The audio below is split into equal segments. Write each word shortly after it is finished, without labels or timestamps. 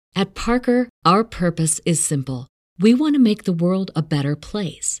At Parker, our purpose is simple. We want to make the world a better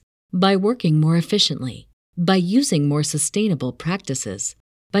place by working more efficiently, by using more sustainable practices,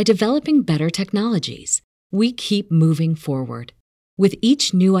 by developing better technologies. We keep moving forward. With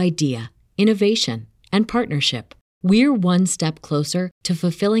each new idea, innovation, and partnership, we're one step closer to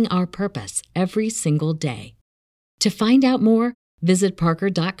fulfilling our purpose every single day. To find out more, visit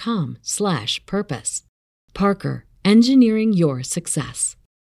parker.com/purpose. Parker, engineering your success.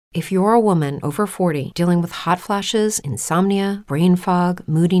 If you're a woman over 40 dealing with hot flashes, insomnia, brain fog,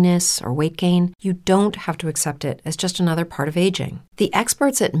 moodiness, or weight gain, you don't have to accept it as just another part of aging. The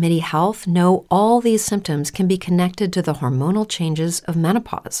experts at MIDI Health know all these symptoms can be connected to the hormonal changes of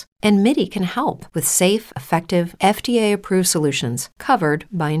menopause. And MIDI can help with safe, effective, FDA-approved solutions covered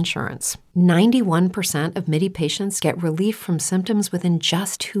by insurance. 91% of MIDI patients get relief from symptoms within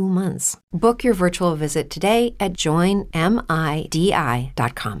just 2 months. Book your virtual visit today at joinmidi.com.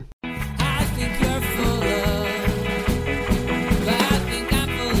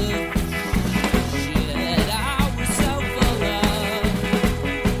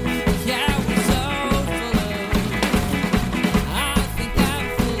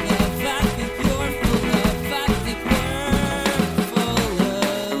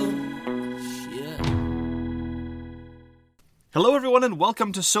 Hello, everyone, and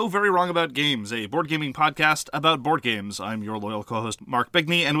welcome to So Very Wrong About Games, a board gaming podcast about board games. I'm your loyal co-host, Mark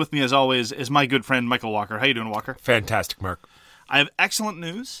Bigney, and with me, as always, is my good friend, Michael Walker. How you doing, Walker? Fantastic, Mark. I have excellent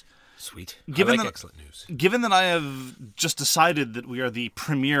news. Sweet. Excellent news. Given that I have just decided that we are the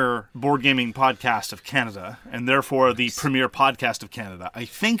premier board gaming podcast of Canada, and therefore the premier podcast of Canada, I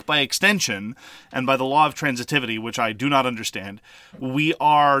think by extension, and by the law of transitivity, which I do not understand, we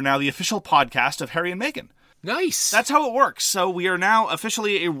are now the official podcast of Harry and Meghan. Nice. That's how it works. So we are now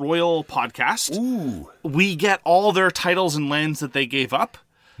officially a royal podcast. Ooh. We get all their titles and lands that they gave up.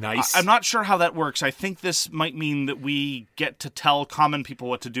 Nice. I'm not sure how that works. I think this might mean that we get to tell common people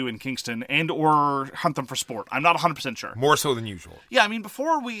what to do in Kingston and or hunt them for sport. I'm not 100% sure. More so than usual. Yeah, I mean,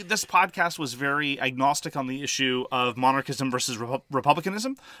 before this podcast was very agnostic on the issue of monarchism versus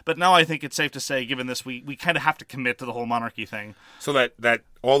republicanism, but now I think it's safe to say, given this, we kind of have to commit to the whole monarchy thing. So that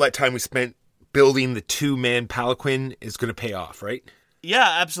all that time we spent building the two-man palanquin is going to pay off, right?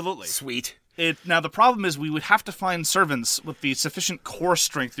 Yeah, absolutely. Sweet. Now, the problem is we would have to find servants with the sufficient core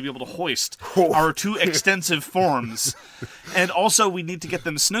strength to be able to hoist our two extensive forms. And also, we need to get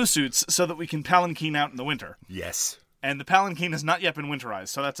them snowsuits so that we can palanquin out in the winter. Yes. And the palanquin has not yet been winterized,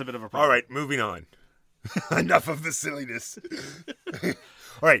 so that's a bit of a problem. All right, moving on. Enough of the silliness. All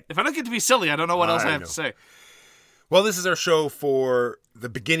right. If I don't get to be silly, I don't know what else I have to say. Well, this is our show for the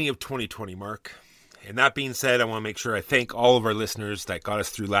beginning of 2020, Mark. And that being said, I want to make sure I thank all of our listeners that got us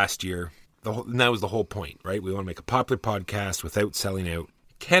through last year. And that was the whole point, right? We want to make a popular podcast without selling out.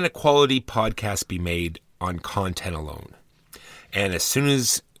 Can a quality podcast be made on content alone? And as soon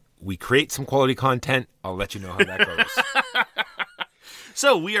as we create some quality content, I'll let you know how that goes.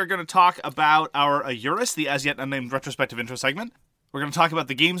 So we are going to talk about our Eurus, the as yet unnamed retrospective intro segment. We're going to talk about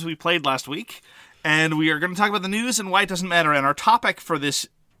the games we played last week. And we are going to talk about the news and why it doesn't matter. And our topic for this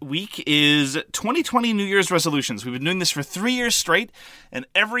week is 2020 New Year's resolutions. We've been doing this for 3 years straight. And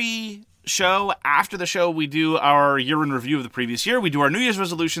every show, after the show, we do our year in review of the previous year. We do our New Year's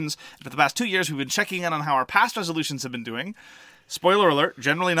resolutions. And for the past 2 years, we've been checking in on how our past resolutions have been doing. Spoiler alert,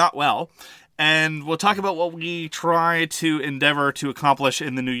 generally not well. And we'll talk about what we try to endeavor to accomplish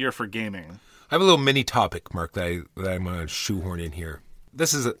in the new year for gaming. I have a little mini topic, Mark, that I'm going to shoehorn in here.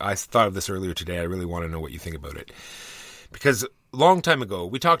 I thought of this earlier today. I really want to know what you think about it. Because a long time ago,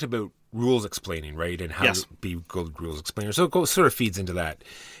 we talked about rules explaining, right? And how to be good rules explainer. So it sort of feeds into that.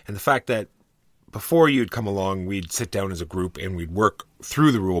 And the fact that before you'd come along, we'd sit down as a group and we'd work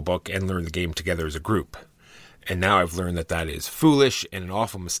through the rule book and learn the game together as a group. And now I've learned that is foolish and an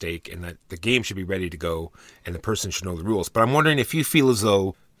awful mistake and that the game should be ready to go and the person should know the rules. But I'm wondering if you feel as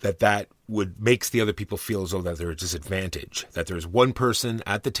though that makes the other people feel as though that they're a disadvantage, that there's one person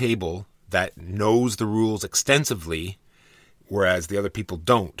at the table that knows the rules extensively, whereas the other people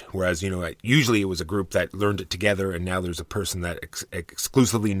don't. Whereas, usually it was a group that learned it together, and now there's a person that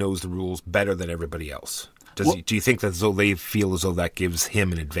exclusively knows the rules better than everybody else. Do you think that they feel as though that gives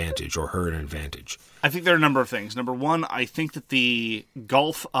him an advantage or her an advantage? I think there are a number of things. Number one, I think that the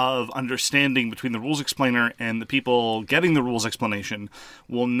gulf of understanding between the rules explainer and the people getting the rules explanation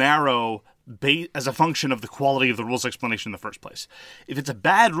will narrow as a function of the quality of the rules explanation in the first place. If it's a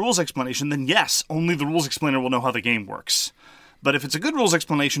bad rules explanation, then yes, only the rules explainer will know how the game works. But if it's a good rules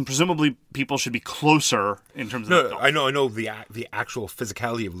explanation, presumably people should be closer in terms of... No, I know the actual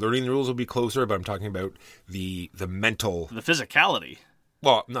physicality of learning the rules will be closer, but I'm talking about the mental... The physicality?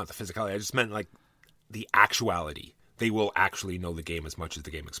 Well, not the physicality. I just meant like the actuality. They will actually know the game as much as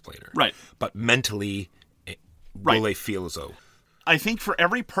the game explainer. Right. But mentally, will they feel as though? I think for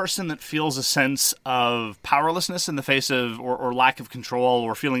every person that feels a sense of powerlessness in the face of or lack of control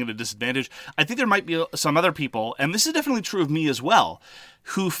or feeling at a disadvantage, I think there might be some other people, and this is definitely true of me as well,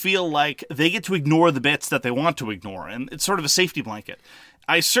 who feel like they get to ignore the bits that they want to ignore. And it's sort of a safety blanket.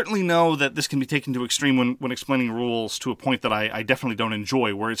 I certainly know that this can be taken to extreme when explaining rules to a point that I definitely don't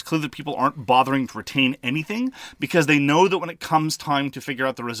enjoy, where it's clear that people aren't bothering to retain anything because they know that when it comes time to figure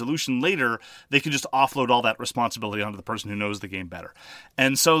out the resolution later, they can just offload all that responsibility onto the person who knows the game better.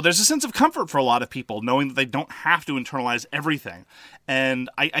 And so there's a sense of comfort for a lot of people knowing that they don't have to internalize everything. And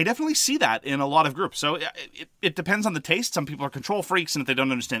I definitely see that in a lot of groups. So it depends on the taste. Some people are control freaks, and if they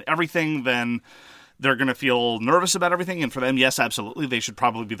don't understand everything, then they're going to feel nervous about everything, and for them, yes, absolutely, they should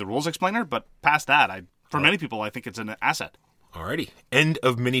probably be the rules explainer. But past that, for many people, I think it's an asset. Alrighty. End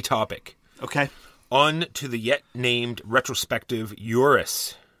of mini topic. Okay. On to the yet named retrospective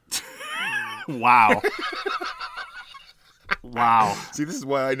Eurus. Wow. Wow. See, this is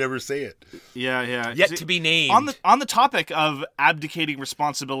why I never say it. Yeah. Yet to be named. On the topic of abdicating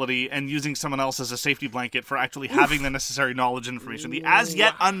responsibility and using someone else as a safety blanket for actually having the necessary knowledge and information, the as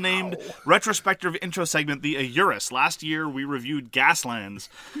yet unnamed retrospective intro segment, the Eurus. Last year, we reviewed Gaslands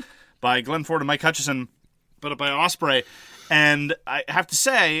by Glenn Ford and Mike Hutchison, put up by Osprey. And I have to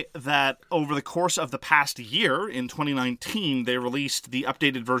say that over the course of the past year, in 2019, they released the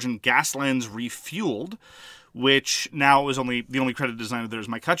updated version Gaslands Refueled, which now is the only credited designer there is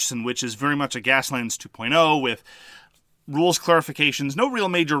Mike Hutchison, which is very much a Gaslands 2.0 with rules clarifications, no real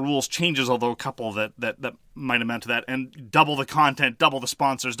major rules changes, although a couple that might amount to that, and double the content, double the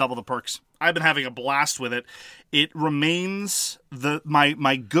sponsors, double the perks. I've been having a blast with it. It remains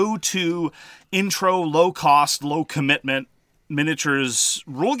my go-to intro, low-cost, low-commitment miniatures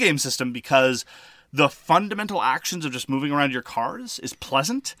rule game system because the fundamental actions of just moving around your cars is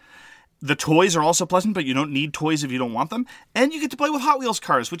pleasant. The toys are also pleasant, but you don't need toys if you don't want them. And you get to play with Hot Wheels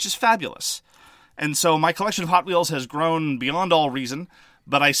cars, which is fabulous. And so my collection of Hot Wheels has grown beyond all reason,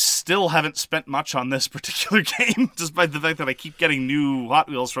 but I still haven't spent much on this particular game, despite the fact that I keep getting new Hot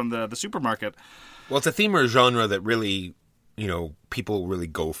Wheels from the supermarket. Well, it's a theme or a genre that really, people really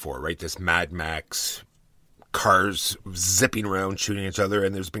go for, right? This Mad Max, cars zipping around, shooting each other,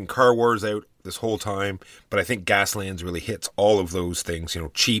 and there's been Car Wars out this whole time, but I think Gaslands really hits all of those things,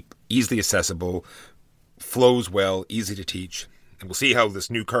 cheap, easily accessible, flows well, easy to teach, and we'll see how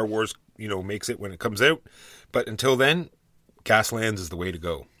this new Car Wars, makes it when it comes out, but until then, Gaslands is the way to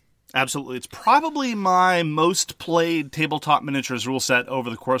go. Absolutely. It's probably my most played tabletop miniatures rule set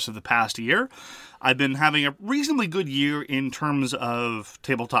over the course of the past year. I've been having a reasonably good year in terms of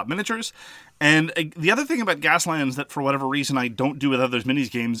tabletop miniatures. And the other thing about Gaslands that for whatever reason I don't do with other minis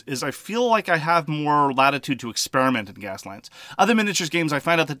games is I feel like I have more latitude to experiment in Gaslands. Other miniatures games, I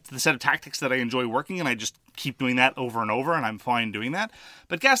find out that the set of tactics that I enjoy working, and I just keep doing that over and over, and I'm fine doing that.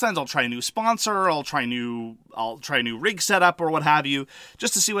 But Gaslands, I'll try a new sponsor, I'll try a new rig setup or what have you,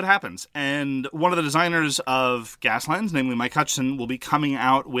 just to see what happens. And one of the designers of Gaslands, namely Mike Hutchison, will be coming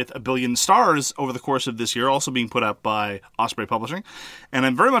out with A Billion Stars over the course of this year, also being put up by Osprey Publishing. And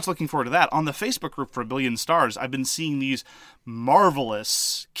I'm very much looking forward to that. On the Facebook group for A Billion Stars, I've been seeing these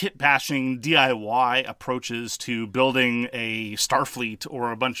marvelous kit-bashing DIY approaches to building a Starfleet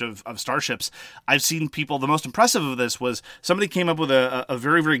or a bunch of starships. I've seen people, the most impressive of this was somebody came up with a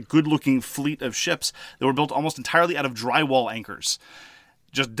very, very good-looking fleet of ships that were built almost entirely out of drywall anchors,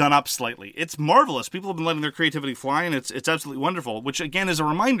 just done up slightly. It's marvelous. People have been letting their creativity fly, and it's absolutely wonderful, which again is a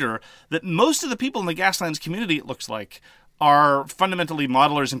reminder that most of the people in the Gaslands community, it looks like, are fundamentally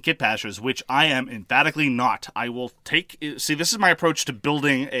modelers and kit bashers, which I am emphatically not. I will this is my approach to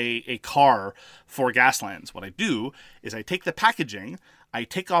building a car for Gaslands. What I do is I take the packaging, I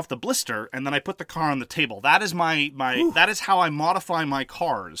take off the blister, and then I put the car on the table. That is that is how I modify my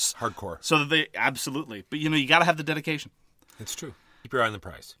cars. Hardcore. So that they, absolutely. But you gotta have the dedication. It's true. Keep your eye on the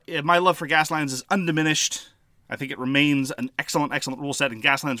prize. My love for Gaslands is undiminished. I think it remains an excellent, excellent rule set, and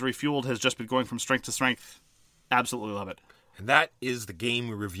Gaslands Refueled has just been going from strength to strength. Absolutely love it. And that is the game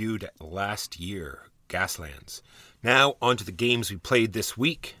we reviewed last year, Gaslands. Now, on to the games we played this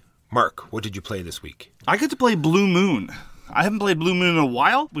week. Mark, what did you play this week? I got to play Blue Moon. I haven't played Blue Moon in a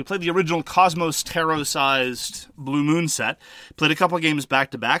while. We played the original Cosmos Tarot-sized Blue Moon set. Played a couple of games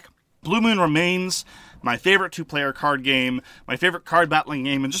back-to-back. Blue Moon remains my favorite two-player card game, my favorite card battling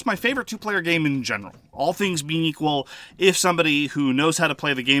game, and just my favorite two-player game in general. All things being equal, if somebody who knows how to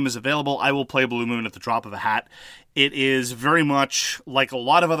play the game is available, I will play Blue Moon at the drop of a hat. It is very much like a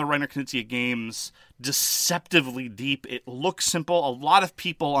lot of other Reiner Knizia games, deceptively deep. It looks simple. A lot of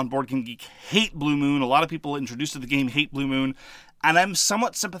people on Board Game Geek hate Blue Moon. A lot of people introduced to the game hate Blue Moon. And I'm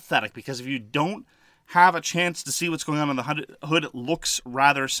somewhat sympathetic, because if you don't have a chance to see what's going on in the hood, it looks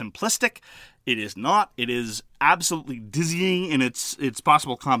rather simplistic. It is not. It is absolutely dizzying in its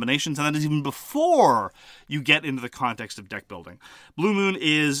possible combinations, and that is even before you get into the context of deck building. Blue Moon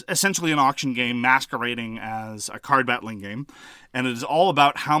is essentially an auction game masquerading as a card battling game, and it is all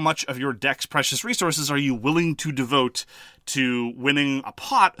about how much of your deck's precious resources are you willing to devote to winning a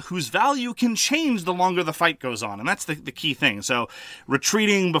pot whose value can change the longer the fight goes on. And that's the key thing. So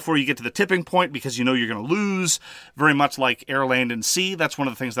retreating before you get to the tipping point because you know you're going to lose, very much like Air, Land, and Sea. That's one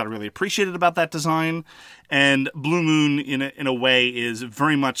of the things that I really appreciated about that design. And Blue Moon, in a way, is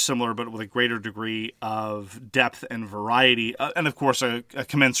very much similar, but with a greater degree of depth and variety. And, of course, a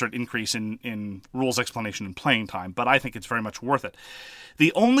commensurate increase in rules explanation and playing time. But I think it's very much worth it.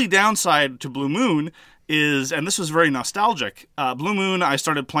 The only downside to Blue Moon is, and this was very nostalgic, Blue Moon I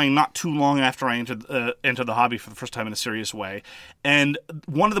started playing not too long after I entered the hobby for the first time in a serious way, and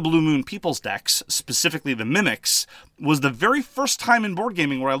one of the Blue Moon People's decks, specifically the Mimics, was the very first time in board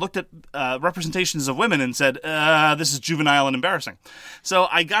gaming where I looked at representations of women and said, this is juvenile and embarrassing. So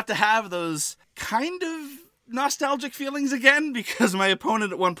I got to have those kind of nostalgic feelings again, because my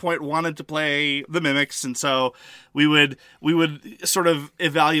opponent at one point wanted to play the Mimics, and so we would sort of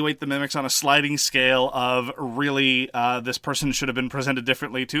evaluate the Mimics on a sliding scale of really this person should have been presented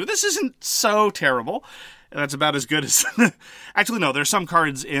differently to this isn't so terrible. That's about as good as actually no, there's some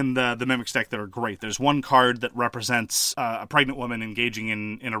cards in the Mimics deck that are great. There's one card that represents a pregnant woman engaging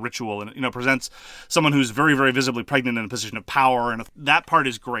in a ritual, and it presents someone who's very, very visibly pregnant in a position of power, and that part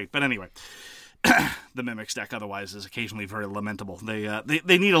is great. But anyway, the Mimics deck otherwise is occasionally very lamentable. They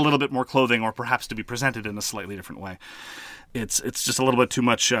need a little bit more clothing, or perhaps to be presented in a slightly different way. It's just a little bit too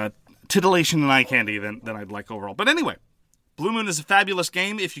much titillation and eye candy than I'd like overall. But anyway, Blue Moon is a fabulous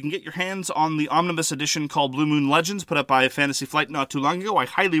game. If you can get your hands on the omnibus edition called Blue Moon Legends, put up by Fantasy Flight not too long ago, I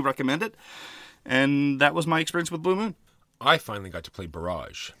highly recommend it. And that was my experience with Blue Moon. I finally got to play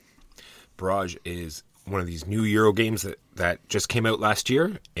Barrage. Barrage is one of these new Euro games that just came out last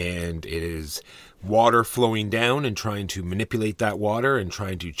year, and it is water flowing down and trying to manipulate that water and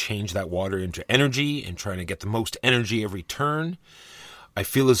trying to change that water into energy and trying to get the most energy every turn. I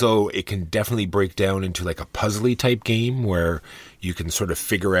feel as though it can definitely break down into like a puzzly type game where you can sort of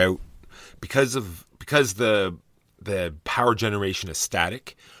figure out, because the power generation is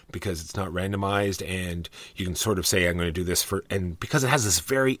static, because it's not randomized, and you can sort of say, I'm going to do this and because it has this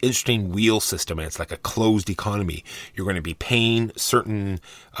very interesting wheel system, and it's like a closed economy, you're going to be paying certain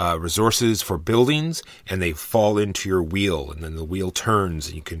resources for buildings, and they fall into your wheel, and then the wheel turns,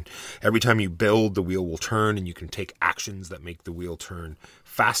 and every time you build, the wheel will turn, and you can take actions that make the wheel turn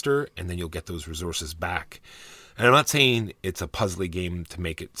faster, and then you'll get those resources back. And I'm not saying it's a puzzly game to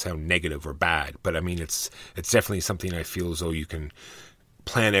make it sound negative or bad, but I mean, it's definitely something I feel as though you can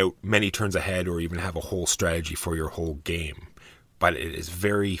plan out many turns ahead, or even have a whole strategy for your whole game. But it is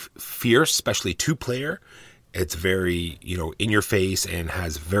very fierce, especially two-player. It's very, in your face, and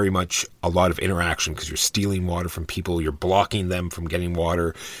has very much a lot of interaction, because you're stealing water from people, you're blocking them from getting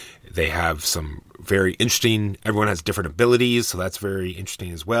water. They have some very interesting, everyone has different abilities, so that's very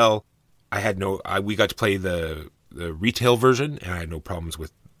interesting as well. We got to play the retail version, and I had no problems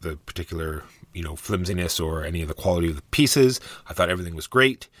with the particular flimsiness or any of the quality of the pieces. I thought everything was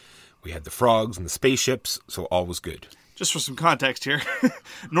great. We had the frogs and the spaceships, so all was good. Just for some context here,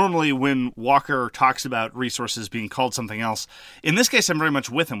 normally when Walker talks about resources being called something else, in this case I'm very much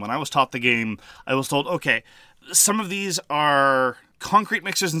with him. When I was taught the game, I was told, okay, some of these are concrete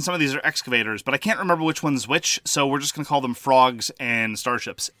mixers and some of these are excavators, but I can't remember which one's which, so we're just going to call them frogs and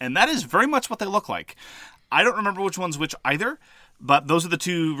starships. And that is very much what they look like. I don't remember which one's which either, but those are the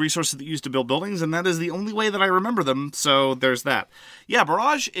two resources that you use to build buildings, and that is the only way that I remember them, so there's that. Yeah,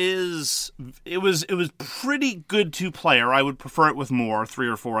 Barrage was pretty good two-player. I would prefer it with more. 3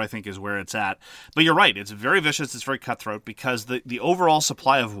 or 4, I think, is where it's at. But you're right, it's very vicious, it's very cutthroat, because the overall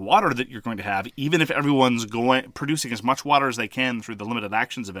supply of water that you're going to have, even if everyone's producing as much water as they can through the limited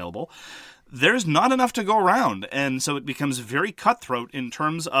actions available, there's not enough to go around, and so it becomes very cutthroat in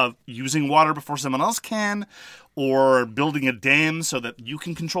terms of using water before someone else can, or building a dam so that you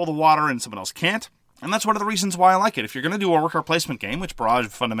can control the water and someone else can't. And that's one of the reasons why I like it. If you're going to do a worker placement game, which Barrage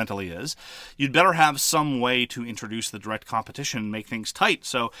fundamentally is, you'd better have some way to introduce the direct competition and make things tight.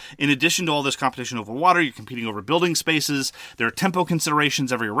 So in addition to all this competition over water, you're competing over building spaces. There are tempo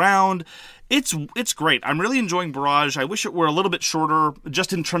considerations every round. It's great. I'm really enjoying Barrage. I wish it were a little bit shorter,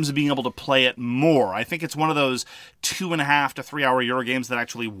 just in terms of being able to play it more. I think it's one of those 2.5 to 3 hour Euro games that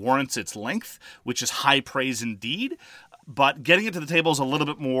actually warrants its length, which is high praise indeed. But getting it to the table is a little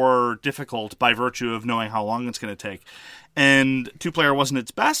bit more difficult by virtue of knowing how long it's going to take. And 2-player wasn't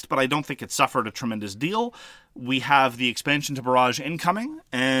its best, but I don't think it suffered a tremendous deal. We have the expansion to Barrage incoming,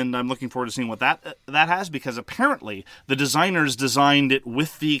 and I'm looking forward to seeing what that has, because apparently the designers designed it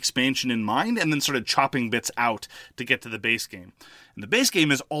with the expansion in mind and then started chopping bits out to get to the base game. And the base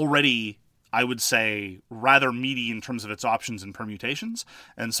game is already, I would say, rather meaty in terms of its options and permutations.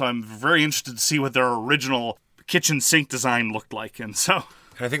 And so I'm very interested to see what their original kitchen sink design looked like. And so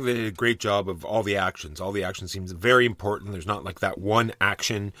I think they did a great job of all the actions. All the action seems very important. There's not like that one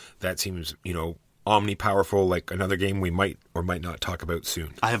action that seems, omnipowerful like another game we might or might not talk about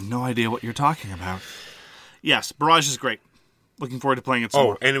soon. I have no idea what you're talking about. Yes, Barrage is great. Looking forward to playing it some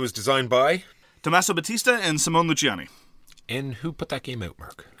more. And it was designed by Tommaso Battista and Simone Luciani. And who put that game out,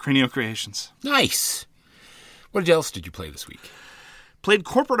 Mark? Cranio Creations. Nice. What else did you play this week? Played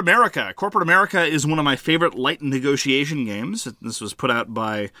Corporate America. Corporate America is one of my favorite light negotiation games. This was put out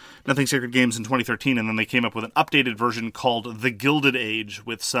by Nothing Sacred Games in 2013, and then they came up with an updated version called The Gilded Age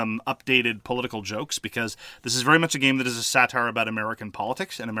with some updated political jokes, because this is very much a game that is a satire about American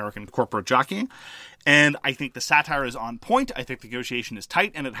politics and American corporate jockeying. And I think the satire is on point. I think the negotiation is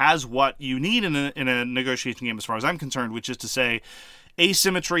tight, and it has what you need in a negotiation game as far as I'm concerned, which is to say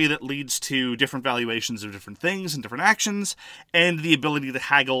asymmetry that leads to different valuations of different things and different actions, and the ability to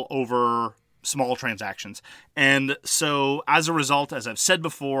haggle over small transactions. And so as a result, as I've said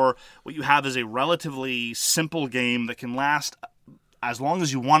before, what you have is a relatively simple game that can last as long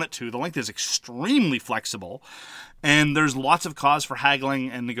as you want it to. The length is extremely flexible, and there's lots of cause for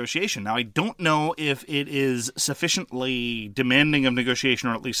haggling and negotiation. Now, I don't know if it is sufficiently demanding of negotiation,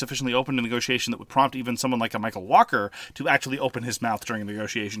 or at least sufficiently open to negotiation, that would prompt even someone like a Michael Walker to actually open his mouth during a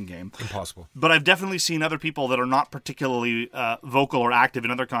negotiation game. Impossible. But I've definitely seen other people that are not particularly vocal or active in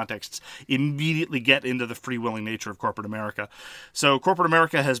other contexts immediately get into the freewheeling nature of Corporate America. So Corporate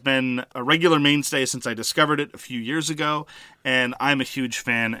America has been a regular mainstay since I discovered it a few years ago, and I'm a huge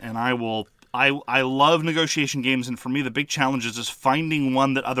fan, and I love negotiation games, and for me the big challenge is just finding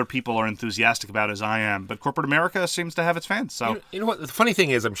one that other people are enthusiastic about as I am. But Corporate America seems to have its fans. So you know what? The funny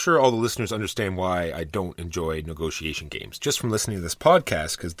thing is, I'm sure all the listeners understand why I don't enjoy negotiation games just from listening to this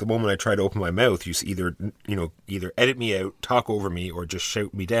podcast. Because the moment I try to open my mouth, you either edit me out, talk over me, or just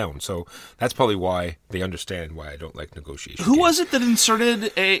shout me down. So that's probably why they understand why I don't like negotiation. Who games. was it that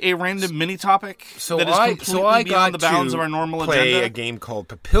inserted a random mini topic that is completely beyond the bounds of our normal play agenda? A game called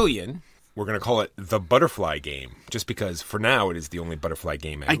Papillion. We're going to call it the Butterfly Game, just because for now it is the only Butterfly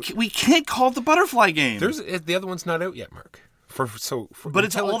game out. We can't call it the Butterfly Game. The other one's not out yet, Mark. But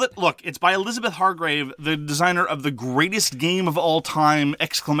it's all that. Look, it's by Elizabeth Hargrave, the designer of the greatest game of all time!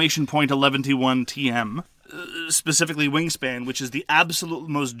 11T1 TM. Specifically Wingspan, which is the absolute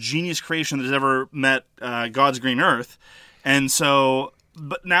most genius creation that has ever met God's green earth. And so,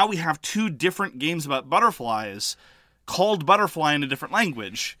 but now we have two different games about butterflies called Butterfly in a different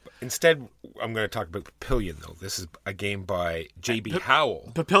language. Instead, I'm going to talk about Papillion, though. This is a game by J.B.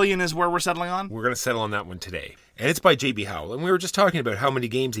 Howell. Papillion is where we're settling on? We're going to settle on that one today. And it's by J.B. Howell. And we were just talking about how many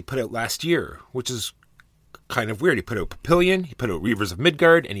games he put out last year, which is kind of weird. He put out Papillion, he put out Reavers of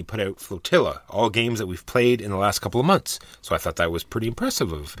Midgard, and he put out Flotilla, all games that we've played in the last couple of months. So I thought that was pretty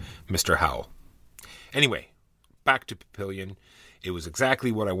impressive of Mr. Howell. Anyway, back to Papillion. It was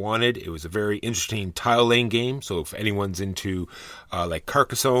exactly what I wanted. It was a very interesting tile laying game. So if anyone's into like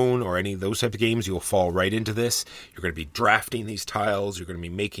Carcassonne or any of those type of games, you'll fall right into this. You're going to be drafting these tiles. You're going to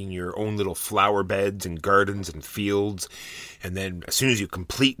be making your own little flower beds and gardens and fields. And then as soon as you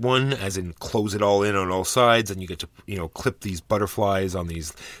complete one, as in close it all in on all sides, and you get to clip these butterflies on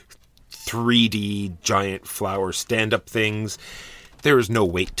these 3D giant flower stand-up things. There is no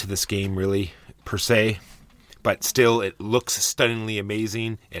weight to this game really, per se. But still, it looks stunningly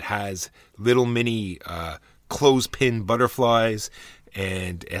amazing. It has little mini clothespin butterflies,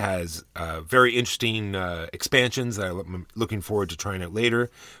 and it has very interesting expansions that I'm looking forward to trying out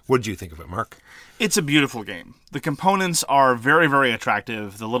later. What did you think of it, Mark? It's a beautiful game. The components are very, very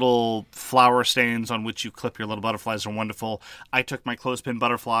attractive. The little flower stains on which you clip your little butterflies are wonderful. I took my clothespin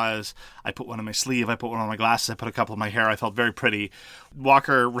butterflies. I put one on my sleeve. I put one on my glasses. I put a couple in my hair. I felt very pretty.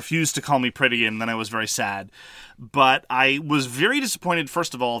 Walker refused to call me pretty, and then I was very sad. But I was very disappointed,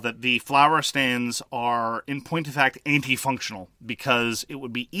 first of all, that the flower stands are, in point of fact, anti-functional, because it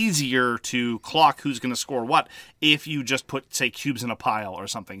would be easier to clock who's going to score what if you just put, say, cubes in a pile or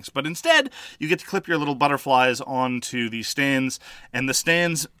something. But instead, you get to clip your little butterflies onto these stands, and the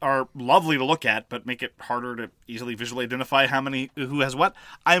stands are lovely to look at, but make it harder to easily visually identify who has what.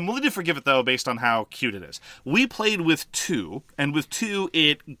 I'm willing to forgive it, though, based on how cute it is. We played with 2, and with 2,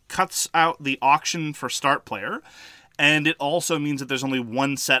 it cuts out the auction for start player, and it also means that there's only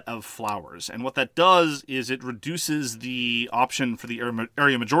one set of flowers. And what that does is it reduces the option for the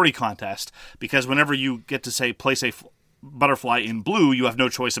area majority contest, because whenever you get to, say, place a butterfly in blue, you have no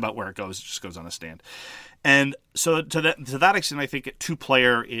choice about where it goes. It just goes on a stand. And so to that extent, I think at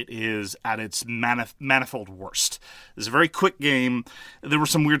 2-player, it is at its manifold worst. It's a very quick game. There were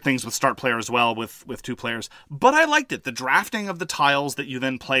some weird things with start player as well with 2 players, but I liked it. The drafting of the tiles that you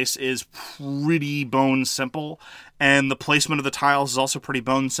then place is pretty bone simple, and the placement of the tiles is also pretty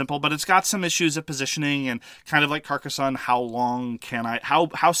bone simple, but it's got some issues of positioning and kind of like Carcassonne,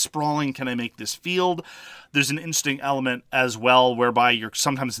 how sprawling can I make this field? There's an interesting element as well whereby you're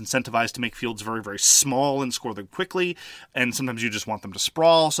sometimes incentivized to make fields very, very small and score them quickly, and sometimes you just want them to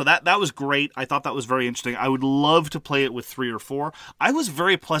sprawl. So that was great. I thought that was very interesting. I would love to play it with 3 or 4. I was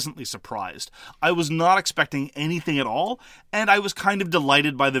very pleasantly surprised. I was not expecting anything at all, and I was kind of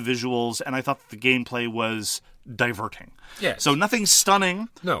delighted by the visuals, and I thought that the gameplay was diverting. Yes. So nothing stunning,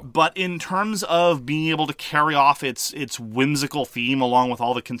 no. But in terms of being able to carry off its whimsical theme along with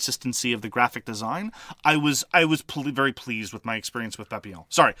all the consistency of the graphic design, I was very pleased with my experience with Papillon.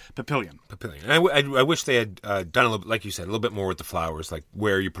 Papillon. And I wish they had done a little, like you said, a little bit more with the flowers, like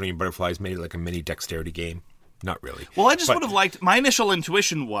where you're putting butterflies, made it like a mini dexterity game. Not really. Well, I just would have liked, my initial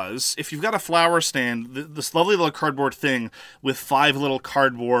intuition was, if you've got a flower stand, this lovely little cardboard thing with 5 little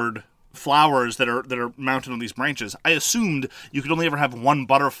cardboard flowers that are mounted on these branches, I assumed you could only ever have 1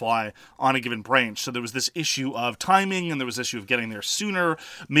 butterfly on a given branch. So there was this issue of timing, and there was this issue of getting there sooner,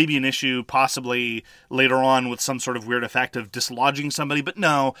 maybe an issue possibly later on with some sort of weird effect of dislodging somebody. But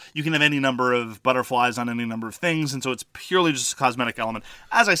no, you can have any number of butterflies on any number of things, and so it's purely just a cosmetic element.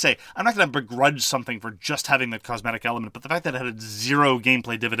 As I say, I'm not going to begrudge something for just having the cosmetic element, but the fact that it had 0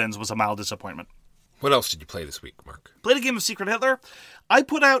 gameplay dividends was a mild disappointment. What else did you play this week, Mark? Played a game of Secret Hitler. I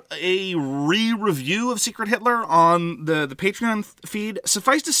put out a re-review of Secret Hitler on the Patreon feed.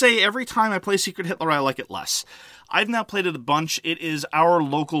 Suffice to say, every time I play Secret Hitler, I like it less. I've now played it a bunch. It is our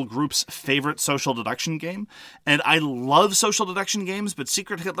local group's favorite social deduction game. And I love social deduction games, but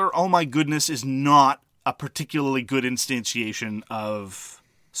Secret Hitler, oh my goodness, is not a particularly good instantiation of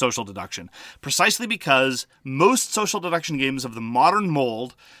social deduction, precisely because most social deduction games of the modern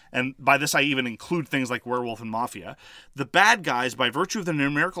mold, and by this I even include things like Werewolf and Mafia, the bad guys, by virtue of their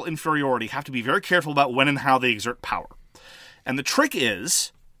numerical inferiority, have to be very careful about when and how they exert power. And the trick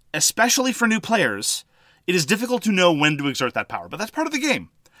is, especially for new players, it is difficult to know when to exert that power, but that's part of the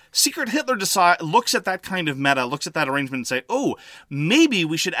game. Secret Hitler looks at that kind of meta, looks at that arrangement and say, oh, maybe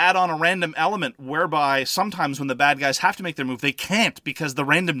we should add on a random element whereby sometimes when the bad guys have to make their move, they can't because the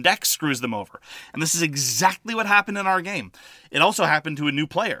random deck screws them over. And this is exactly what happened in our game. It also happened to a new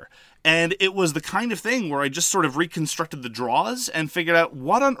player. And it was the kind of thing where I just sort of reconstructed the draws and figured out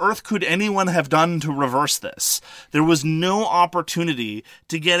what on earth could anyone have done to reverse this. There was no opportunity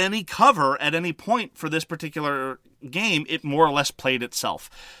to get any cover at any point for this particular game. It more or less played itself,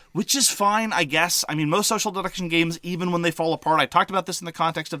 which is fine, I guess. I mean, most social deduction games, even when they fall apart, I talked about this in the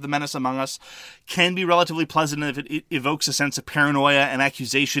context of The Menace Among Us, can be relatively pleasant if it evokes a sense of paranoia and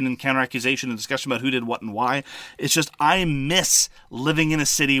accusation and counter-accusation and discussion about who did what and why. It's just, I miss living in a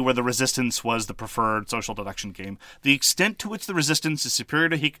city where the Resistance was the preferred social deduction game. The extent to which the Resistance is superior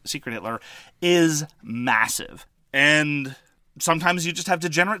to Secret Hitler is massive. And sometimes you just have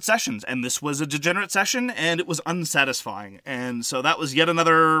degenerate sessions, and this was a degenerate session, and it was unsatisfying. And so that was yet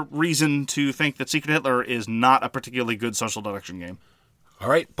another reason to think that Secret Hitler is not a particularly good social deduction game. All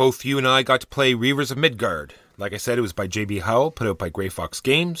right, both you and I got to play Reavers of Midgard. Like I said, it was by J.B. Howell, put out by Grey Fox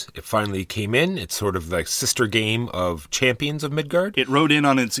Games. It finally came in. It's sort of the sister game of Champions of Midgard. It rode in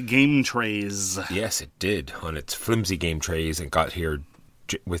on its game trays. Yes, it did, on its flimsy game trays, and got here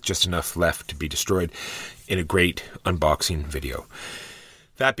with just enough left to be destroyed in a great unboxing video.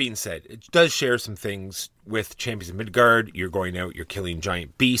 That being said, it does share some things with Champions of Midgard. You're going out, you're killing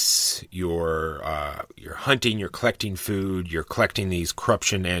giant beasts, you're hunting, you're collecting food, you're collecting these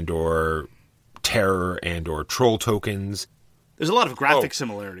corruption and or terror and or troll tokens. There's a lot of graphic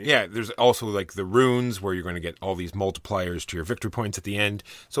similarity. Yeah, there's also like the runes where you're going to get all these multipliers to your victory points at the end.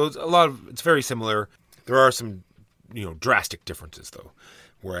 So it's very similar. There are some, drastic differences though.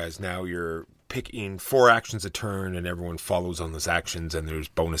 Whereas now you're picking 4 actions a turn and everyone follows on those actions, and there's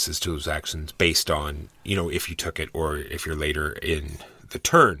bonuses to those actions based on, if you took it or if you're later in the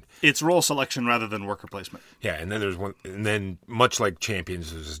turn. It's role selection rather than worker placement. Yeah, and then much like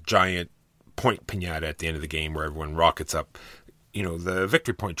Champions, there's this giant point piñata at the end of the game where everyone rockets up, the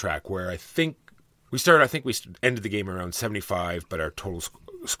victory point track, where I think we ended the game around 75, but our total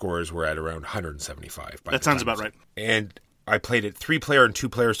scores were at around 175. That sounds about right. And I played it 3-player and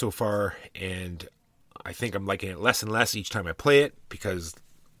 2-player so far, and I think I'm liking it less and less each time I play it, because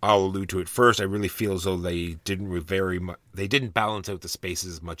I'll allude to it first. I really feel as though they didn't balance out the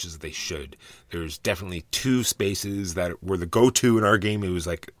spaces as much as they should. There's definitely 2 spaces that were the go-to in our game. It was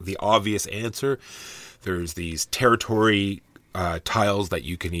like the obvious answer. There's these territory tiles that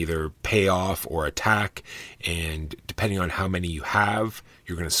you can either pay off or attack, and depending on how many you have,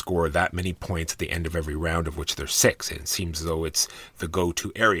 you're going to score that many points at the end of every round, of which there's 6. And it seems as though it's the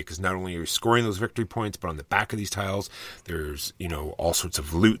go-to area, because not only are you scoring those victory points, but on the back of these tiles, there's, all sorts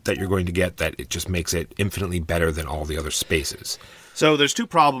of loot that you're going to get that it just makes it infinitely better than all the other spaces. So there's 2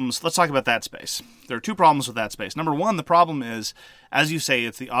 problems. Let's talk about that space. There are 2 problems with that space. Number 1, the problem is, as you say,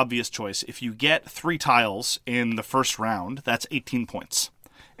 it's the obvious choice. If you get 3 tiles in the first round, that's 18 points.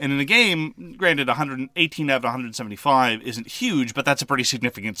 And in a game, granted, 118 out of 175 isn't huge, but that's a pretty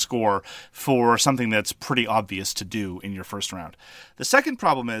significant score for something that's pretty obvious to do in your first round. The second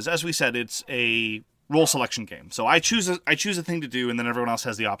problem is, as we said, it's a role selection game. So I choose a thing to do, and then everyone else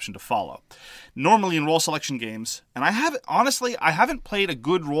has the option to follow. Normally in role selection games, and I haven't played a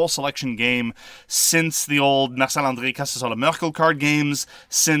good role selection game since the old Marcel-André Casasola-Merkel card games,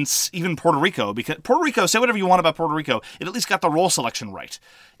 since even Puerto Rico, because Puerto Rico, say whatever you want about Puerto Rico, it at least got the role selection right.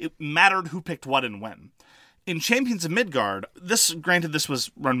 It mattered who picked what and when. In Champions of Midgard, this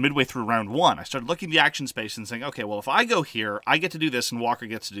was run midway through round 1. I started looking at the action space and saying, okay, well, if I go here, I get to do this and Walker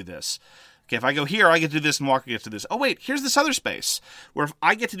gets to do this. Okay, if I go here, I get to do this and Walker gets to do this. Oh, wait, here's this other space where if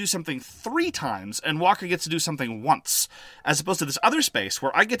I get to do something 3 times and Walker gets to do something once, as opposed to this other space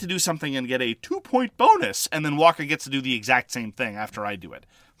where I get to do something and get a 2-point bonus, and then Walker gets to do the exact same thing after I do it.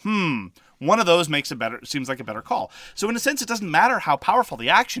 One of those seems like a better call. So in a sense, it doesn't matter how powerful the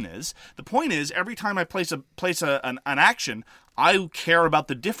action is. The point is, every time I place an action, I care about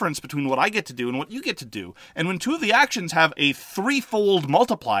the difference between what I get to do and what you get to do. And when 2 of the actions have a 3-fold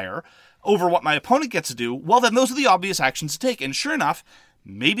multiplier over what my opponent gets to do, well, then those are the obvious actions to take. And sure enough,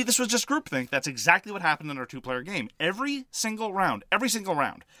 maybe this was just groupthink. That's exactly what happened in our 2-player game. Every single round,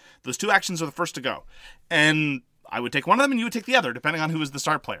 those 2 actions are the first to go. And I would take one of them and you would take the other, depending on who was the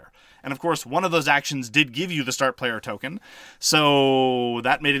start player. And of course, one of those actions did give you the start player token, so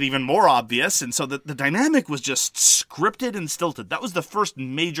that made it even more obvious. And so the dynamic was just scripted and stilted. That was the first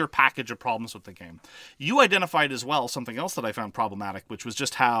major package of problems with the game. You identified as well something else that I found problematic, which was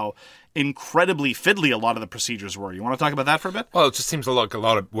just how incredibly fiddly a lot of the procedures were. You want to talk about that for a bit? Well, it just seems like a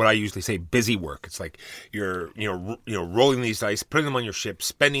lot of what I usually say busy work. It's like you're rolling these dice, putting them on your ship,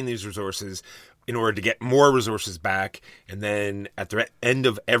 spending these resources in order to get more resources back, and then at the end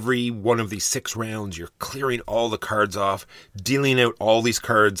of every one of these 6 rounds, you're clearing all the cards off, dealing out all these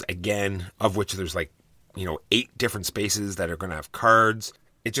cards again, of which there's 8 different spaces that are going to have cards.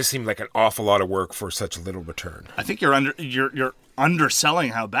 It just seemed like an awful lot of work for such little return. I think you're underselling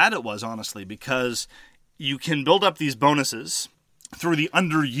how bad it was, honestly, because you can build up these bonuses through the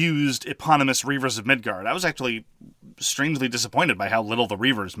underused eponymous Reavers of Midgard. I was actually strangely disappointed by how little the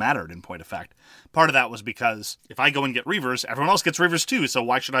Reavers mattered, in point of fact. Part of that was because if I go and get Reavers, everyone else gets Reavers too, so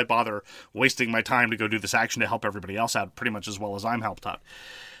why should I bother wasting my time to go do this action to help everybody else out pretty much as well as I'm helped out?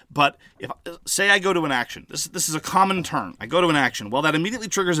 But say I go to an action. This is a common turn. I go to an action. Well, that immediately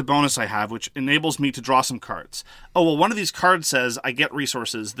triggers a bonus I have, which enables me to draw some cards. Oh, well, one of these cards says I get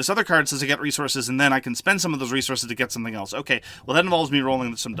resources. This other card says I get resources, and then I can spend some of those resources to get something else. Okay, well, that involves me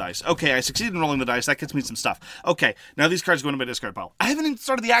rolling some dice. Okay, I succeeded in rolling the dice. That gets me some stuff. Okay, now these cards go into my discard pile. I haven't even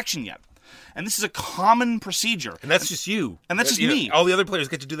started the action yet. And this is a common procedure. And that's just you. And that's just me. All the other players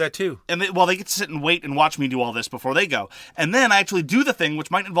get to do that too. And they get to sit and wait and watch me do all this before they go. And then I actually do the thing, which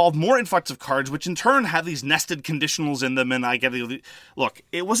might involve more influx of cards, which in turn have these nested conditionals in them, and I get the... Look,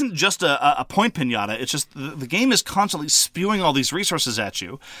 it wasn't just a point piñata. It's just the game is constantly spewing all these resources at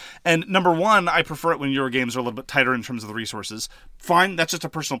you. And number 1, I prefer it when Euro games are a little bit tighter in terms of the resources. Fine, that's just a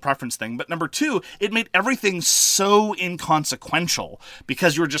personal preference thing. But number 2, it made everything so inconsequential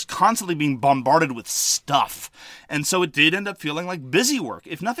because you were just constantly being bombarded with stuff. And so it did end up feeling like busy work.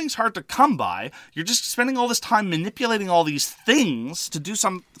 If nothing's hard to come by, you're just spending all this time manipulating all these things to do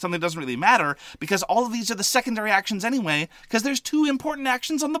something that doesn't really matter, because all of these are the secondary actions anyway, because there's 2 important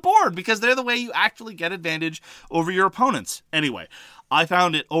actions on the board, because they're the way you actually get advantage over your opponents. Anyway, I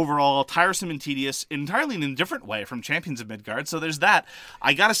found it overall tiresome and tedious, entirely in a different way from Champions of Midgard, so there's that.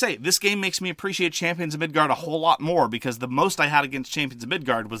 I gotta say, this game makes me appreciate Champions of Midgard a whole lot more, because the most I had against Champions of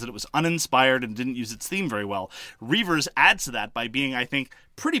Midgard was that it was uninspired and didn't use its theme very well. Reavers adds to that by being, I think,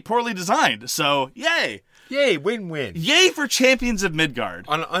 pretty poorly designed, so yay! Yay, win-win. Yay for Champions of Midgard.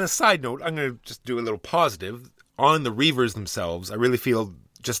 On a side note, I'm going to just do a little positive. On the Reavers themselves, I really feel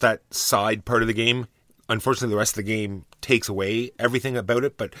just that side part of the game, unfortunately the rest of the game takes away everything about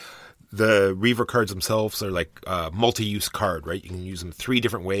it, but the Reaver cards themselves are like a multi-use card, right? You can use them 3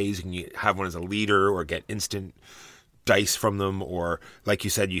 different ways. You can have one as a leader or get instant dice from them, or like you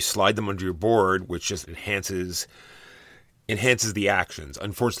said, you slide them onto your board, which just enhances the actions.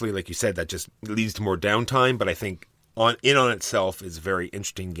 Unfortunately, like you said, that just leads to more downtime, but I think on itself is a very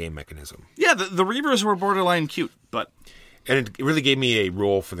interesting game mechanism. Yeah, the Reavers were borderline cute, but... And it really gave me a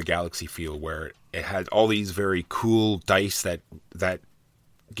role for the Galaxy feel, where it had all these very cool dice that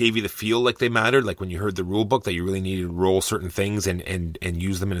gave you the feel like they mattered, like when you heard the rule book, that you really needed to roll certain things and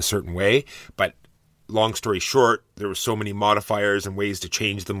use them in a certain way. But long story short, there were so many modifiers and ways to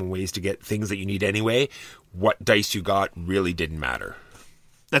change them and ways to get things that you need anyway. What dice you got really didn't matter.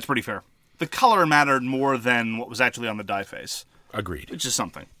 That's pretty fair. The color mattered more than what was actually on the die face. Agreed. Which is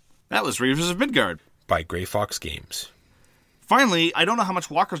something. That was Reavers of Midgard. By Grey Fox Games. Finally, I don't know how much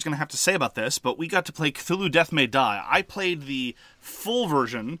Walker's going to have to say about this, but we got to play Cthulhu Death May Die. I played the full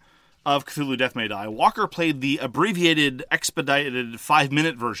version of Cthulhu Death May Die. Walker played the abbreviated, expedited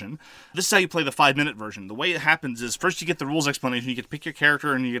 5-minute version. This is how you play the 5-minute version. The way it happens is, first you get the rules explanation, you get to pick your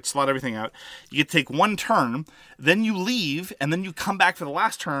character, and you get to slot everything out. You get to take 1 turn, then you leave, and then you come back for the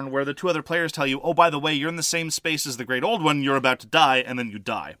last turn, where the 2 other players tell you, oh, by the way, you're in the same space as the Great Old One, you're about to die, and then you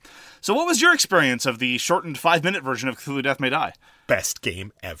die. So what was your experience of the shortened 5-minute version of Cthulhu Death May Die? Best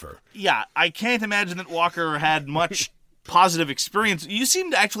game ever. Yeah, I can't imagine that Walker had much positive experience. You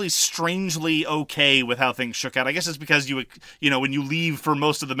seemed actually strangely okay with how things shook out. I guess it's because you know, when you leave for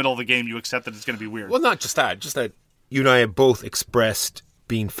most of the middle of the game, you accept that it's going to be weird. Well, not just that. Just that you and I have both expressed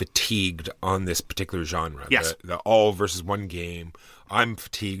being fatigued on this particular genre. Yes. The all versus one game. I'm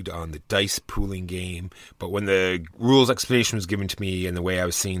fatigued on the dice pooling game. But when the rules explanation was given to me and the way I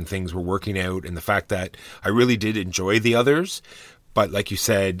was seeing things were working out, and the fact that I really did enjoy the others, but like you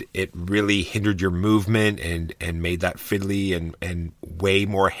said, it really hindered your movement and made that fiddly and way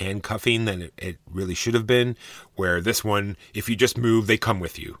more handcuffing than it really should have been. Where this one, if you just move, they come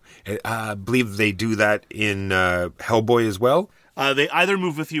with you. I believe they do that in Hellboy as well. They either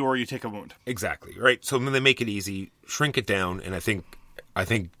move with you or you take a wound. Exactly, right? So when they make it easy, shrink it down, and I think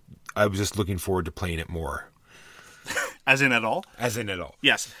I was just looking forward to playing it more. As in at all? As in at all.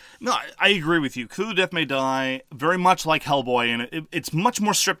 Yes. No, I agree with you. Cthulhu Death May Die, very much like Hellboy, and it's much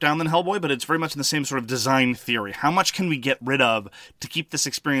more stripped down than Hellboy, but it's very much in the same sort of design theory. How much can we get rid of to keep this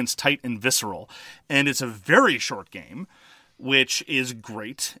experience tight and visceral? And it's a very short game, which is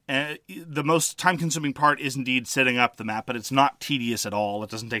great. The most time-consuming part is indeed setting up the map, but it's not tedious at all. It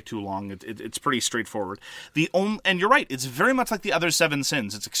doesn't take too long. It's pretty straightforward. And you're right, it's very much like the other Seven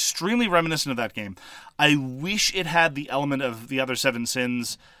Sins. It's extremely reminiscent of that game. I wish it had the element of the other Seven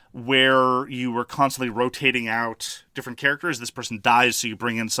Sins where you were constantly rotating out different characters. This person dies, so you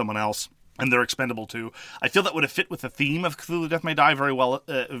bring in someone else, and they're expendable too. I feel that would have fit with the theme of Cthulhu Death May Die very well,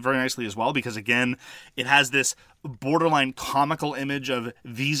 very nicely as well, because again, it has this borderline comical image of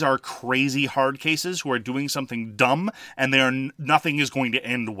these are crazy hard cases who are doing something dumb, and nothing is going to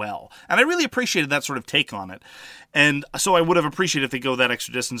end well. And I really appreciated that sort of take on it. And so I would have appreciated if they go that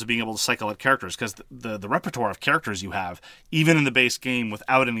extra distance of being able to cycle out characters, because the repertoire of characters you have, even in the base game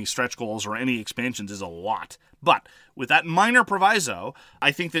without any stretch goals or any expansions, is a lot. But with that minor proviso,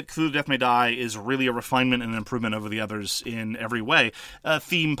 I think that Cthulhu Death May Die is really a refinement and an improvement over the others in every way.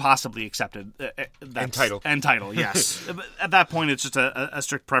 Theme possibly accepted. And title, yes. At that point, it's just a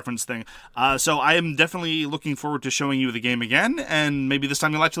strict preference thing. So I am definitely looking forward to showing you the game again, and maybe this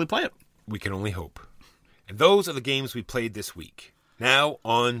time you'll actually play it. We can only hope. And those are the games we played this week. Now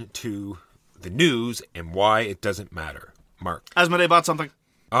on to the news and why it doesn't matter. Mark. Asmodee bought something.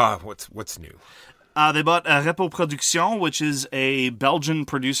 What's new? They bought Repo Production, which is a Belgian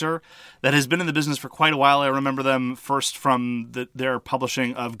producer that has been in the business for quite a while. I remember them first from their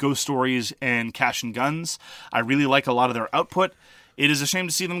publishing of Ghost Stories and Cash and Guns. I really like a lot of their output. It is a shame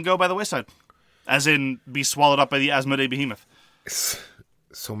to see them go by the wayside, as in be swallowed up by the Asmodee behemoth.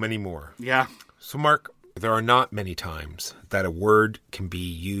 so many more. Yeah. So, Mark, there are not many times that a word can be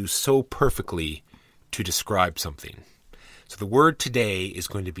used so perfectly to describe something. So the word today is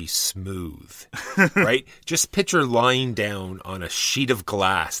going to be smooth, right? Just picture lying down on a sheet of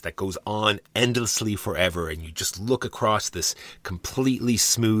glass that goes on endlessly forever, and you just look across this completely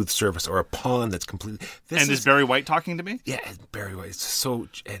smooth surface, or a pond that's completely... Is Barry White talking to me? Yeah, Barry White. It's so...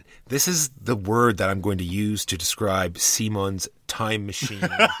 And this is the word that I'm going to use to describe Simon's time machine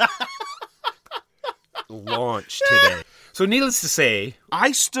launch today. So needless to say,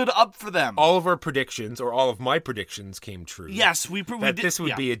 I stood up for them. All of our predictions, or all of my predictions, came true. Yes, we did. This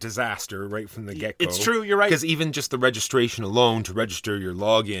would be a disaster right from the get-go. It's true, you're right. Because even just the registration alone to register your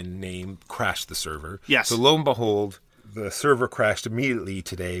login name crashed the server. Yes. So lo and behold, the server crashed immediately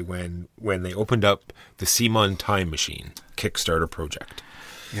today when they opened up the Simon Time Machine Kickstarter project.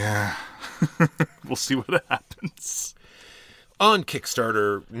 Yeah. We'll see what happens. On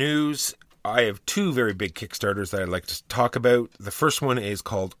Kickstarter news, I have two very big Kickstarters that I'd like to talk about. The first one is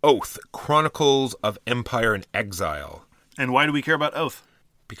called Oath, Chronicles of Empire and Exile. And why do we care about Oath?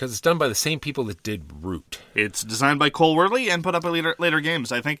 Because it's done by the same people that did Root. It's designed by Cole Wehrle and put up by Later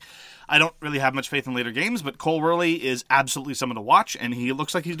Games. I don't really have much faith in Later Games, but Cole Wehrle is absolutely someone to watch, and he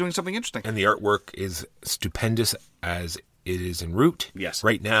looks like he's doing something interesting. And the artwork is stupendous as it is in Root. Yes.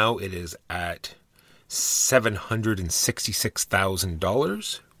 Right now it is at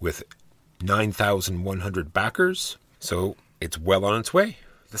 $766,000 with 9,100 backers, so it's well on its way.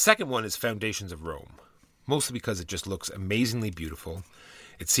 The second one is Foundations of Rome, mostly because it just looks amazingly beautiful.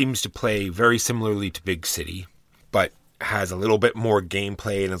 It seems to play very similarly to Big City, but has a little bit more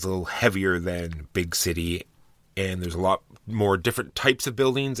gameplay and is a little heavier than Big City, and there's a lot more different types of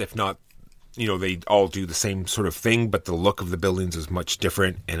buildings, if not, they all do the same sort of thing, but the look of the buildings is much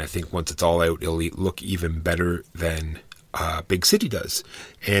different, and I think once it's all out, it'll look even better than Big City does,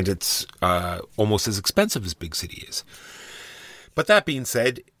 and it's almost as expensive as Big City is. But that being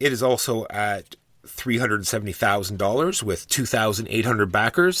said, it is also at $370,000 with 2,800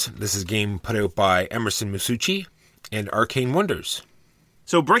 backers. This is a game put out by Emerson Masucci and Arcane Wonders.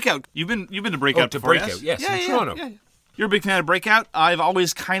 So Breakout, you've been to Breakout before, Breakout, yes, in Toronto. Yeah. You're a big fan of Breakout. I've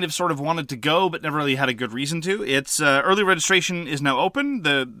always kind of sort of wanted to go, but never really had a good reason to. It's early registration is now open.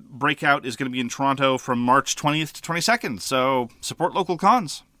 The Breakout is going to be in Toronto from March 20th to 22nd, so support local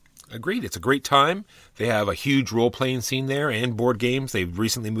cons. Agreed. It's a great time. They have a huge role-playing scene there and board games. They've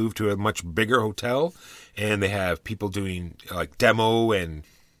recently moved to a much bigger hotel, and they have people doing like demo and...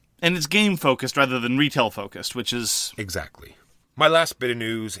 And it's game-focused rather than retail-focused, which is... Exactly. My last bit of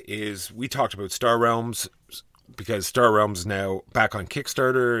news is we talked about Star Realms, because Star Realms is now back on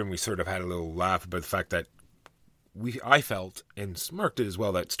Kickstarter, and we sort of had a little laugh about the fact that I felt, and Mark did as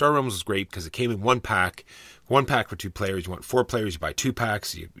well, that Star Realms was great because it came in one pack for 2 players. You want 4 players, you buy 2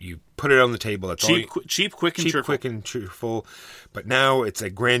 packs, you put it on the table. That's cheap, quick, and cheerful. But now it's a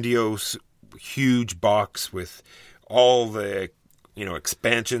grandiose, huge box with all the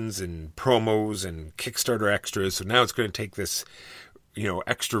expansions and promos and Kickstarter extras. So now it's going to take this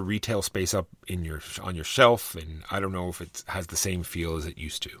extra retail space up on your shelf, and I don't know if it has the same feel as it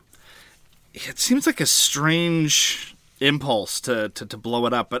used to. It seems like a strange impulse to blow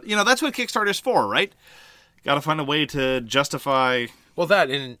it up, but that's what Kickstarter's for, right? Got to find a way to justify. Well, that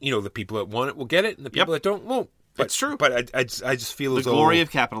and the people that want it will get it, and the people that don't won't. That's true. But I just feel the glory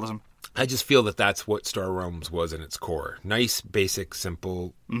of capitalism. I just feel that that's what Star Realms was in its core: nice, basic,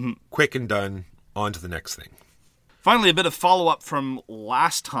 simple, quick and done. On to the next thing. Finally, a bit of follow-up from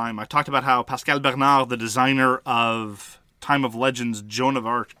last time. I talked about how Pascal Bernard, the designer of Time of Legends, Joan of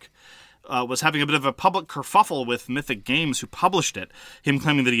Arc, was having a bit of a public kerfuffle with Mythic Games, who published it, him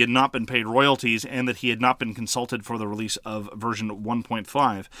claiming that he had not been paid royalties and that he had not been consulted for the release of version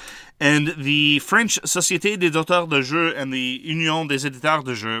 1.5. And the French Société des auteurs de jeux and the Union des éditeurs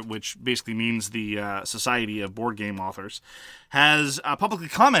de jeux, which basically means the Society of Board Game Authors, has publicly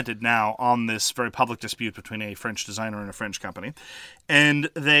commented now on this very public dispute between a French designer and a French company. And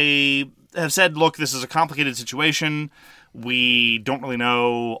they have said, look, this is a complicated situation. We don't really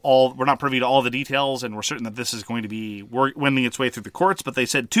know we're not privy to all the details, and we're certain that this is going to be wending its way through the courts, but they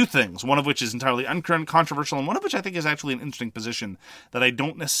said 2 things, one of which is entirely uncontroversial, and one of which I think is actually an interesting position that I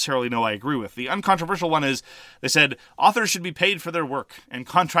don't necessarily know I agree with. The uncontroversial one is, they said, authors should be paid for their work, and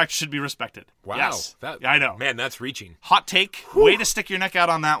contracts should be respected. Wow. Yes. I know. Man, that's reaching. Hot take. Whew. Way to stick your neck out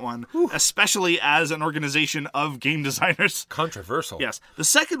on that one, especially as an organization of game designers. Controversial. Yes. The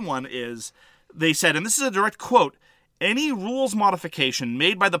second one is, they said, and this is a direct quote, any rules modification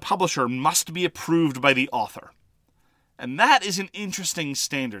made by the publisher must be approved by the author. And that is an interesting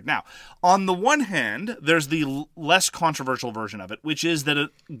standard. Now, on the one hand, there's the less controversial version of it, which is that a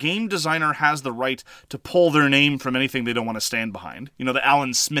game designer has the right to pull their name from anything they don't want to stand behind. You know, the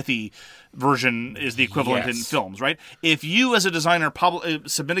Alan Smithy version is the equivalent in films, right? If you, as a designer,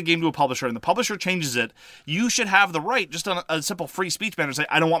 submit a game to a publisher and the publisher changes it, you should have the right, just on a simple free speech banner, to say,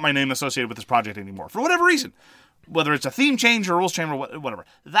 I don't want my name associated with this project anymore, for whatever reason. Whether it's a theme change or rules change or whatever.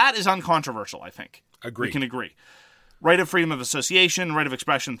 That is uncontroversial, I think. Agree. We can agree. Right of freedom of association, right of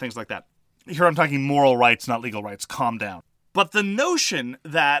expression, things like that. Here I'm talking moral rights, not legal rights. Calm down. But the notion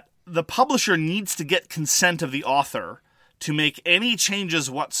that the publisher needs to get consent of the author to make any changes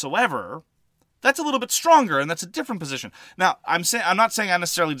whatsoever, that's a little bit stronger, and that's a different position. Now, I'm not saying I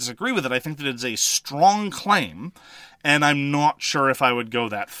necessarily disagree with it. I think that it's a strong claim, and I'm not sure if I would go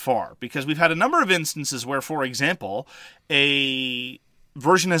that far, because we've had a number of instances where, for example, a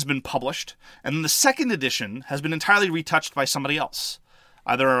version has been published, and then the second edition has been entirely retouched by somebody else,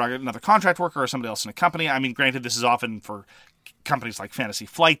 either another contract worker or somebody else in a company. I mean, granted, this is often for companies like Fantasy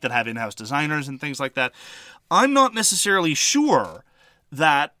Flight that have in-house designers and things like that. I'm not necessarily sure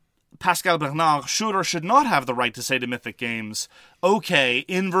that Pascal Bernard should or should not have the right to say to Mythic Games, okay,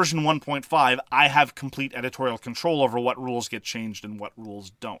 in version 1.5, I have complete editorial control over what rules get changed and what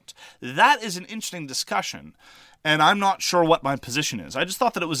rules don't. That is an interesting discussion, and I'm not sure what my position is. I just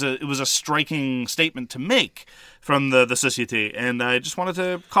thought that it was a striking statement to make from the Société, and I just wanted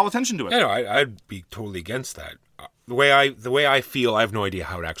to call attention to it. Yeah, no, I'd be totally against that. The way I feel, I have no idea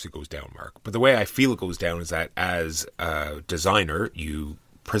how it actually goes down, Mark, but the way I feel it goes down is that as a designer, you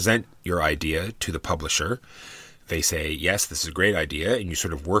present your idea to the publisher. They say, yes, this is a great idea, and you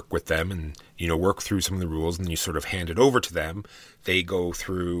sort of work with them and, work through some of the rules, and you sort of hand it over to them. They go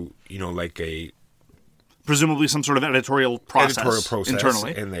through, like a... presumably some sort of editorial process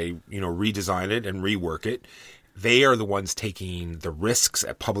internally. And they, redesign it and rework it. They are the ones taking the risks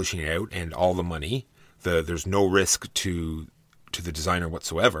at publishing it out and all the money. There's no risk to the designer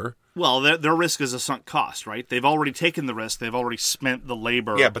whatsoever. Well, their risk is a sunk cost, right? They've already taken the risk. They've already spent the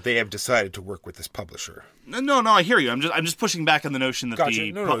labor. Yeah, but they have decided to work with this publisher. No, I hear you. I'm just pushing back on the notion that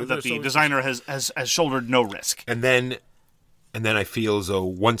the designer has shouldered no risk. And then I feel as though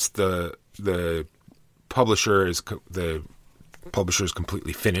once the publisher is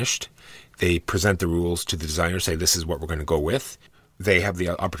completely finished, they present the rules to the designer, say this is what we're going to go with. They have the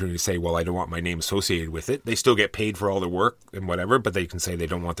opportunity to say, well, I don't want my name associated with it. They still get paid for all their work and whatever, but they can say they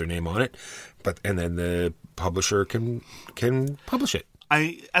don't want their name on it. And then the publisher can publish it.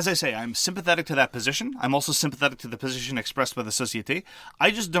 As I say, I'm sympathetic to that position. I'm also sympathetic to the position expressed by the Société.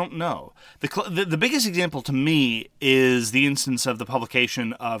 I just don't know. The biggest example to me is the instance of the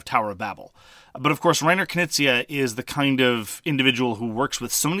publication of Tower of Babel. But of course, Reiner Knizia is the kind of individual who works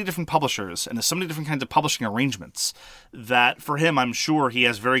with so many different publishers and has so many different kinds of publishing arrangements that for him, I'm sure he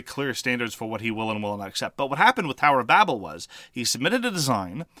has very clear standards for what he will and will not accept. But what happened with Tower of Babel was he submitted a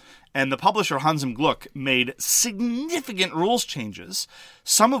design, and the publisher, Hans im Gluck, made significant rules changes,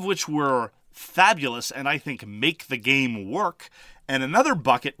 some of which were fabulous and I think make the game work, and another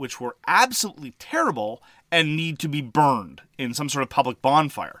bucket which were absolutely terrible and need to be burned in some sort of public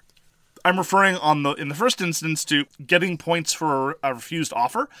bonfire. I'm referring in the first instance to getting points for a refused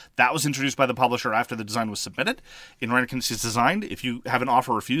offer. That was introduced by the publisher after the design was submitted. In Reiner Knizia's design, if you have an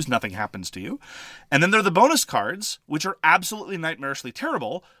offer refused, nothing happens to you. And then there are the bonus cards, which are absolutely nightmarishly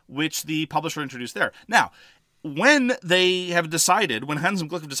terrible, which the publisher introduced there. Now, when Hans im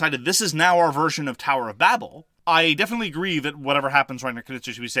Gluck have decided this is now our version of Tower of Babel, I definitely agree that whatever happens, Reiner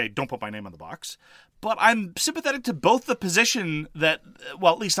Knizia should say, don't put my name on the box. But I'm sympathetic to both the position that,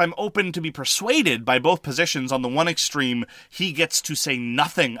 well, at least I'm open to be persuaded by both positions. On the one extreme, he gets to say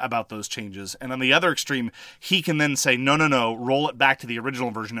nothing about those changes. And on the other extreme, he can then say, no, roll it back to the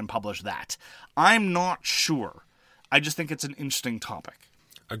original version and publish that. I'm not sure. I just think it's an interesting topic.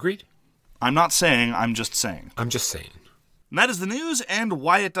 Agreed. I'm not saying, I'm just saying. I'm just saying. And that is the news and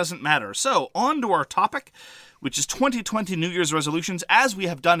why it doesn't matter. So, on to our topic, which is 2020 New Year's resolutions. As we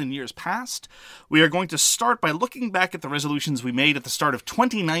have done in years past, we are going to start by looking back at the resolutions we made at the start of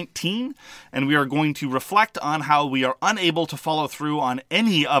 2019, and we are going to reflect on how we are unable to follow through on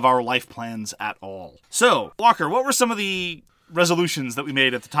any of our life plans at all. So, Walker, what were some of the resolutions that we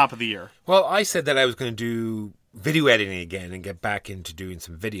made at the top of the year? Well, I said that I was going to do video editing again and get back into doing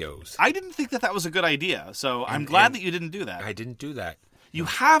some videos. I didn't think that was a good idea, so I'm glad that you didn't do that. I didn't do that. You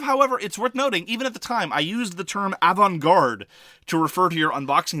have, however, it's worth noting, even at the time, I used the term avant-garde to refer to your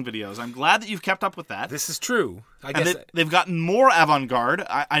unboxing videos. I'm glad that you've kept up with that. This is true. I guess they've gotten more avant-garde.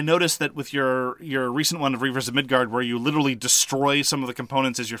 I noticed that with your recent one of Reavers of Midgard, where you literally destroy some of the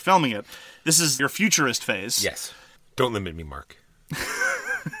components as you're filming it, this is your futurist phase. Yes. Don't limit me, Mark.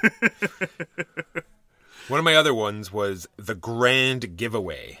 One of my other ones was the grand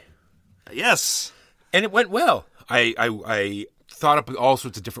giveaway. Yes. And it went well. I thought up all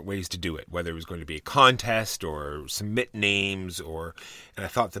sorts of different ways to do it, whether it was going to be a contest or submit names, and I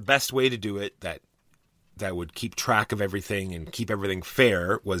thought the best way to do it that would keep track of everything and keep everything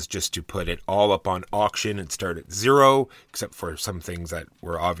fair was just to put it all up on auction and start at zero, except for some things that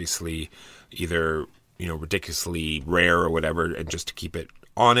were obviously either, ridiculously rare or whatever, and just to keep it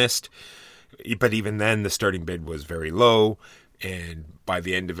honest. But even then, the starting bid was very low. And by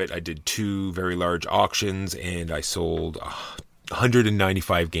the end of it, I did 2 very large auctions, and I sold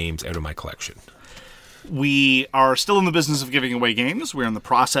 195 games out of my collection. We are still in the business of giving away games. We're in the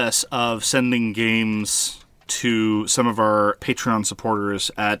process of sending games to some of our Patreon supporters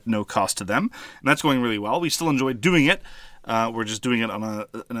at no cost to them. And that's going really well. We still enjoy doing it. We're just doing it on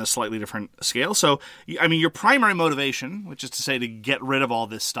a slightly different scale. So, your primary motivation, which is to say to get rid of all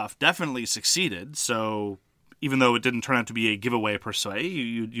this stuff, definitely succeeded. So even though it didn't turn out to be a giveaway per se,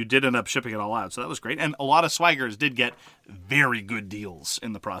 you did end up shipping it all out. So that was great. And a lot of swaggers did get very good deals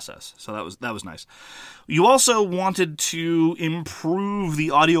in the process. So that was nice. You also wanted to improve the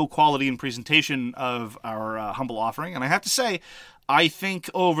audio quality and presentation of our humble offering. And I have to say, I think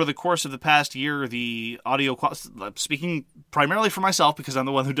over the course of the past year, the audio quality, speaking primarily for myself because I'm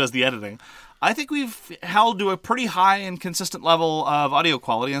the one who does the editing, I think we've held to a pretty high and consistent level of audio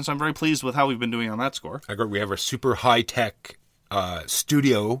quality, and so I'm very pleased with how we've been doing on that score. I agree. We have a super high-tech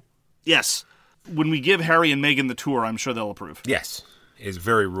studio. Yes. When we give Harry and Meghan the tour, I'm sure they'll approve. Yes. It is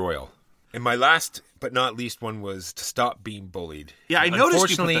very royal. And my last but not least one was to stop being bullied. Yeah, I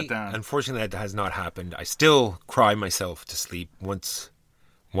noticed you put that down. Unfortunately, that has not happened. I still cry myself to sleep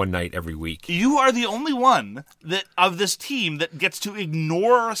one night every week. You are the only one of this team that gets to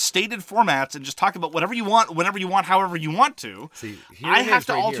ignore stated formats and just talk about whatever you want, whenever you want, however you want to. See, I have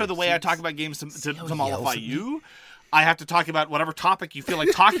to alter the way I talk about games to mollify you. I have to talk about whatever topic you feel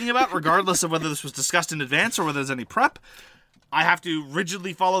like talking about, regardless of whether this was discussed in advance or whether there's any prep. I have to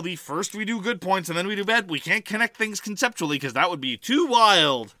rigidly follow the first we do good points and then we do bad. We can't connect things conceptually because that would be too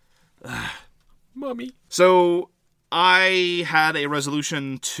wild. Mommy. So I had a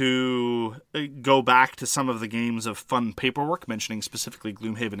resolution to go back to some of the games of fun paperwork, mentioning specifically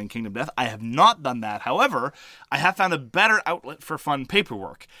Gloomhaven and Kingdom Death. I have not done that. However, I have found a better outlet for fun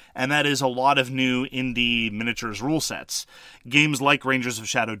paperwork, and that is a lot of new indie miniatures rule sets. Games like Rangers of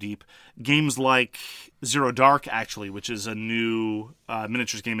Shadow Deep, games like Zero Dark, actually, which is a new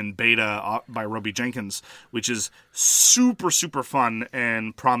miniatures game in beta by Roby Jenkins, which is super, super fun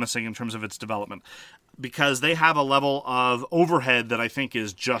and promising in terms of its development, because they have a level of overhead that I think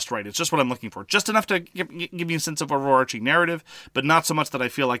is just right. It's just what I'm looking for. Just enough to give me a sense of overarching narrative, but not so much that I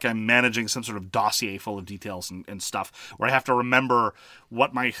feel like I'm managing some sort of dossier full of details and stuff, where I have to remember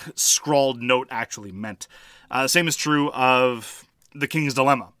what my scrawled note actually meant. Same is true of The King's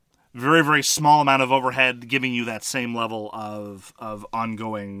Dilemma. Very, very small amount of overhead, giving you that same level of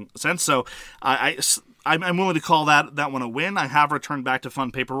ongoing sense. So I'm willing to call that one a win. I have returned back to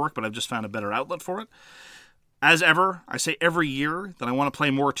fun paperwork, but I've just found a better outlet for it. As ever, I say every year that I want to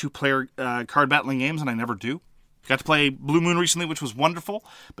play more two-player card battling games, and I never do. Got to play Blue Moon recently, which was wonderful,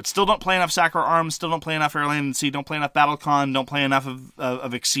 but still don't play enough Sacred Arms, still don't play enough Air, Land, and Sea, don't play enough BattleCon, don't play enough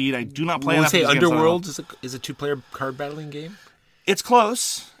of Exceed. I do not play enough. Say Underworld is a two-player card battling game? It's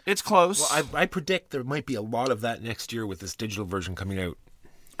close. It's close. Well, I predict there might be a lot of that next year with this digital version coming out.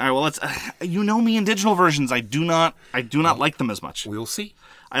 All right, well, let's. You know me in digital versions. I do not like them as much. We'll see.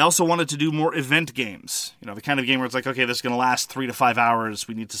 I also wanted to do more event games. You know, the kind of game where it's like, okay, this is going to last 3 to 5 hours.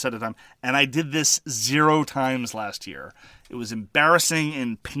 We need to set a time. And I did this 0 times last year. It was embarrassing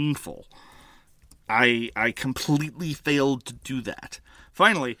and painful. I completely failed to do that.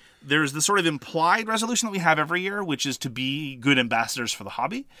 Finally, there's the sort of implied resolution that we have every year, which is to be good ambassadors for the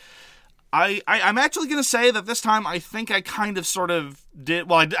hobby. I'm actually going to say that this time I think I kind of sort of did,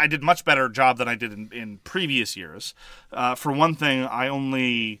 well, I did much better job than I did in previous years. For one thing, I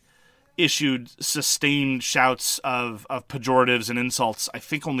only issued sustained shouts of pejoratives and insults, I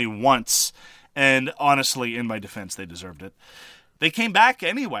think only once, and honestly, in my defense, they deserved it. They came back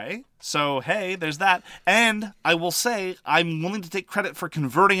anyway, so hey, there's that. And I will say, I'm willing to take credit for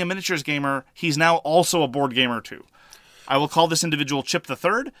converting a miniatures gamer. He's now also a board gamer too. I will call this individual Chip the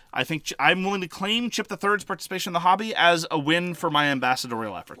Third. I think I'm willing to claim Chip the Third's participation in the hobby as a win for my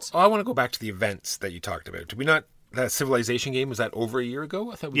ambassadorial efforts. Oh, I want to go back to the events that you talked about. Did we not? That Civilization game, was that over a year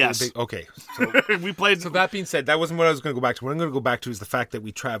ago? I thought we yes. Did a big, okay. So, we played. So that being said, that wasn't what I was going to go back to. What I'm going to go back to is the fact that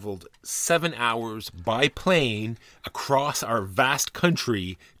we traveled 7 hours by plane across our vast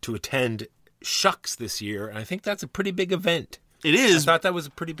country to attend Shucks this year, and I think that's a pretty big event. It is. I thought that was a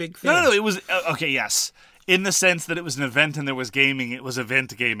pretty big thing. No, it was okay. Yes, in the sense that it was an event and there was gaming. It was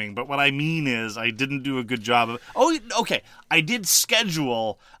event gaming. But what I mean is, I didn't do a good job of. Oh, okay. I did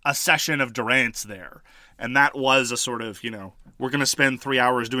schedule a session of Durant's there, and that was a sort of, we're going to spend 3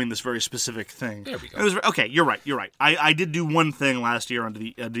 hours doing this very specific thing. There we go. It was okay. You're right. I did do one thing last year under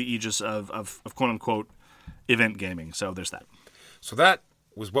the aegis of quote unquote event gaming. So there's that. So that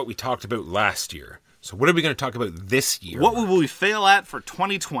was what we talked about last year. So what are we going to talk about this year? What will we fail at for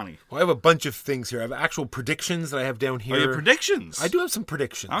 2020? Well, I have a bunch of things here. I have actual predictions that I have down here. Oh, your predictions? I do have some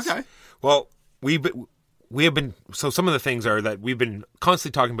predictions. Okay. Well, we have been, so some of the things are that we've been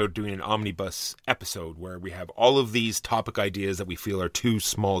constantly talking about doing an omnibus episode where we have all of these topic ideas that we feel are too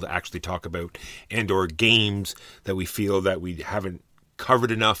small to actually talk about, and or games that we feel that we haven't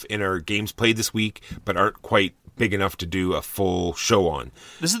covered enough in our games played this week but aren't quite big enough to do a full show on.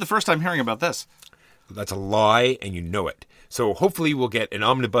 This is the first time hearing about this. That's a lie, and you know it. So hopefully we'll get an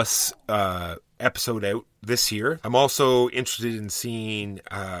omnibus episode out this year. I'm also interested in seeing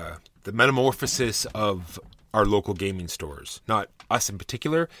the metamorphosis of our local gaming stores. Not us in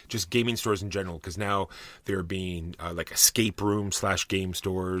particular, just gaming stores in general, because now they're being like escape room / game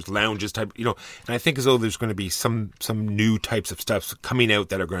stores, lounges type, and I think as though there's going to be some new types of stuff coming out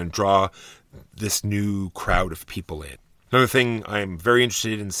that are going to draw this new crowd of people in. Another thing I'm very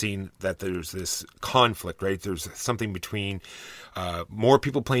interested in seeing that there's this conflict, right? There's something between more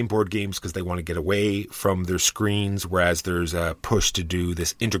people playing board games because they want to get away from their screens, whereas there's a push to do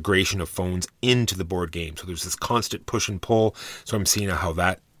this integration of phones into the board game. So there's this constant push and pull. So I'm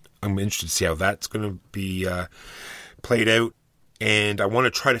interested to see how that's going to be played out. And I want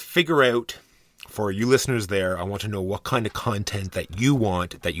to try to figure out, for you listeners there, I want to know what kind of content that you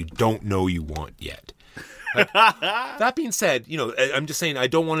want that you don't know you want yet. That being said, I'm just saying I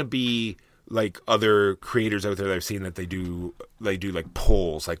don't want to be like other creators out there that I've seen that they do like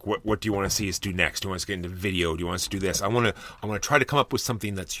polls, like what do you want to see us do next? Do you want us to get into video? Do you want us to do this? I want to try to come up with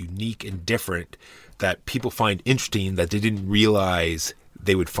something that's unique and different that people find interesting that they didn't realize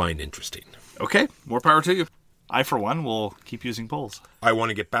they would find interesting. Okay, more power to you. I, for one, will keep using polls. I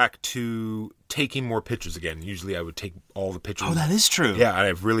want to get back to taking more pictures again. Usually I would take all the pictures. Oh, that is true. Yeah,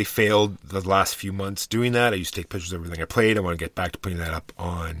 I've really failed the last few months doing that. I used to take pictures of everything I played. I want to get back to putting that up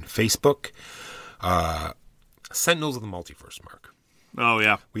on Facebook. Sentinels of the Multiverse, Mark. Oh,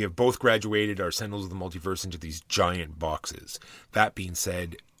 yeah. We have both graduated our Sentinels of the Multiverse into these giant boxes. That being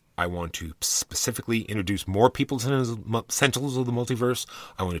said, I want to specifically introduce more people to Sentinels of the Multiverse.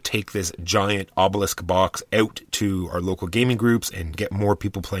 I want to take this giant obelisk box out to our local gaming groups and get more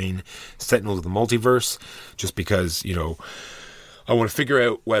people playing Sentinels of the Multiverse, just because, I want to figure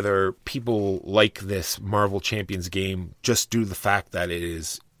out whether people like this Marvel Champions game just due to the fact that it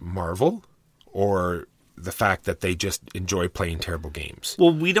is Marvel, or the fact that they just enjoy playing terrible games.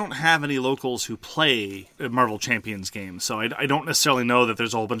 Well, we don't have any locals who play Marvel Champions games, so I don't necessarily know that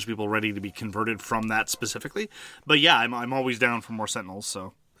there's a whole bunch of people ready to be converted from that specifically. But yeah, I'm always down for more Sentinels.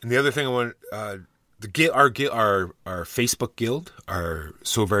 So. And the other thing I want, our Facebook guild, our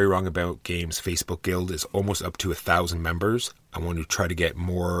So Very Wrong About Games Facebook guild, is almost up to 1,000 members. I want to try to get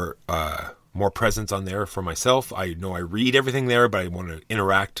more presence on there for myself. I know I read everything there, but I want to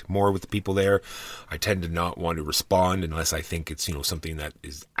interact more with the people there. I tend to not want to respond unless I think it's something that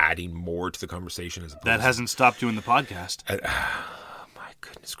is adding more to the conversation. As opposed that hasn't stopped you in the podcast. My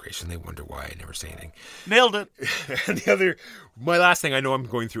goodness gracious, and they wonder why I never say anything. Nailed it. And my last thing, I know I'm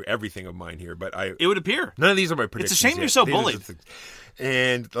going through everything of mine here, but it would appear none of these are my predictions. It's a shame you're so bullied.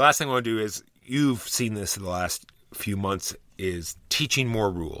 And the last thing I want to do is, you've seen this in the last few months, is teaching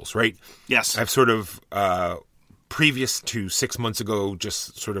more rules, right? Yes. I've sort of, previous to 6 months ago,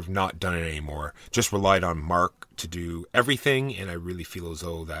 just sort of not done it anymore. Just relied on Mark to do everything, and I really feel as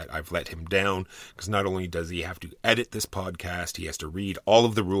though that I've let him down, because not only does he have to edit this podcast, he has to read all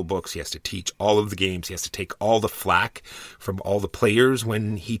of the rule books, he has to teach all of the games, he has to take all the flack from all the players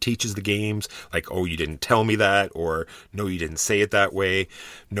when he teaches the games, like, oh, you didn't tell me that, or no, you didn't say it that way,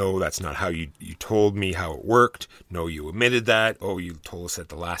 no, that's not how you told me how it worked, no, you omitted that, oh, you told us at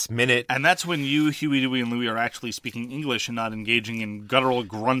the last minute. And that's when you, Huey, Dewey, and Louie are actually speaking English and not engaging in guttural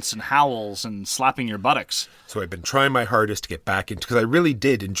grunts and howls and slapping your buttocks. So I've been trying my hardest to get back into, because I really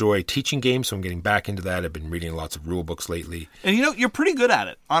did enjoy teaching games, so I'm getting back into that. I've been reading lots of rule books lately. And you're pretty good at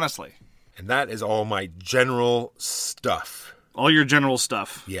it, honestly. And that is all my general stuff. All your general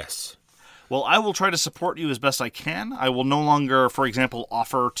stuff. Yes. Well, I will try to support you as best I can. I will no longer, for example,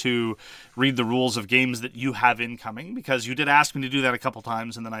 offer to read the rules of games that you have incoming, because you did ask me to do that a couple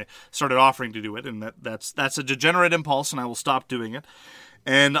times, and then I started offering to do it, and that's a degenerate impulse, and I will stop doing it.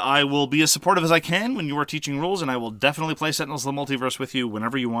 And I will be as supportive as I can when you are teaching rules, and I will definitely play Sentinels of the Multiverse with you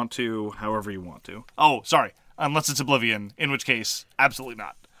whenever you want to, however you want to. Oh, sorry. Unless it's Oblivion, in which case, absolutely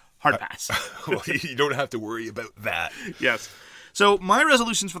not. Hard pass. Well, you don't have to worry about that. Yes. So my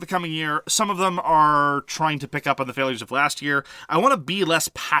resolutions for the coming year, some of them are trying to pick up on the failures of last year. I want to be less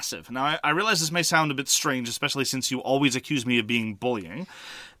passive. Now, I realize this may sound a bit strange, especially since you always accuse me of being bullying.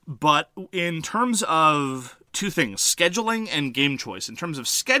 But in terms of two things, scheduling and game choice. In terms of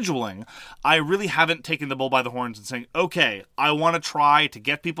scheduling, I really haven't taken the bull by the horns and saying, okay, I want to try to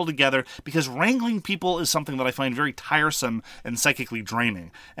get people together, because wrangling people is something that I find very tiresome and psychically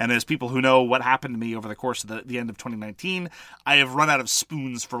draining. And as people who know what happened to me over the course of the end of 2019, I have run out of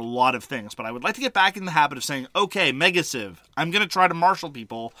spoons for a lot of things. But I would like to get back in the habit of saying, okay, Megasiv, I'm going to try to marshal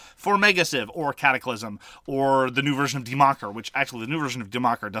people for Megasiv or Cataclysm or the new version of Democker, which actually the new version of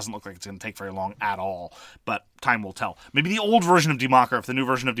Democker doesn't look like it's going to take very long at all. But time will tell. Maybe the old version of Democker, if the new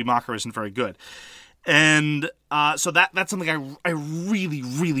version of Democker isn't very good. And so that's something I really,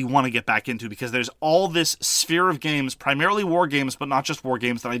 really want to get back into, because there's all this sphere of games, primarily war games, but not just war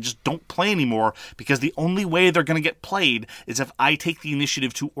games, that I just don't play anymore, because the only way they're going to get played is if I take the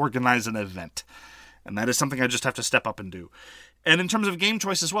initiative to organize an event. And that is something I just have to step up and do. And in terms of game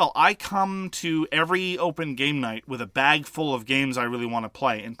choice as well, I come to every open game night with a bag full of games I really want to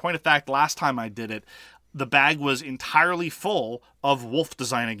play. In point of fact, last time I did it, the bag was entirely full of Wolf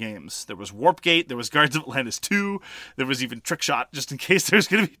Designer games. There was Warpgate, there was Guardians of Atlantis 2, there was even Trickshot, just in case there's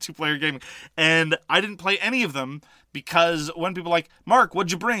going to be two-player gaming. And I didn't play any of them, because when people are like, Mark,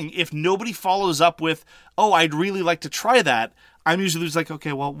 what'd you bring? If nobody follows up with, oh, I'd really like to try that, I'm usually just like,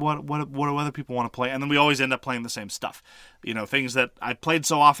 okay, well, what do other people want to play? And then we always end up playing the same stuff. You know, things that I played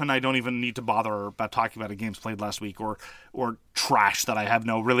so often I don't even need to bother about talking about games played last week, or trash that I have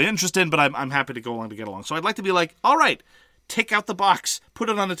no really interest in, but I'm happy to go along to get along. So I'd like to be like, all right, take out the box, put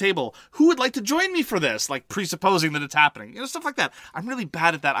it on the table. Who would like to join me for this? Like, presupposing that it's happening. You know, stuff like that. I'm really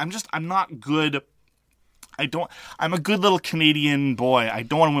bad at that. I'm not good. I'm a good little Canadian boy. I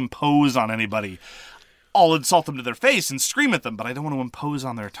don't want to impose on anybody. I'll insult them to their face and scream at them, but I don't want to impose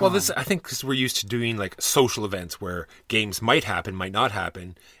on their time. Well, I think because we're used to doing like social events where games might happen, might not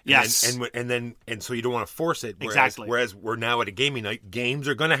happen. Yes. And so you don't want to force it. Exactly. Whereas we're now at a gaming night, games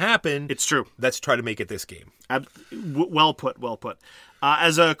are going to happen. It's true. Let's try to make it this game. Well put.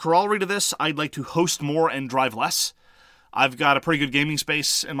 As a corollary to this, I'd like to host more and drive less. I've got a pretty good gaming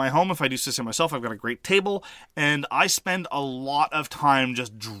space in my home. If I do say myself, I've got a great table, and I spend a lot of time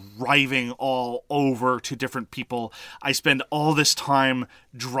just driving all over to different people. I spend all this time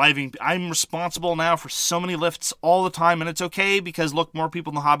driving. I'm responsible now for so many lifts all the time, and it's okay, because look, more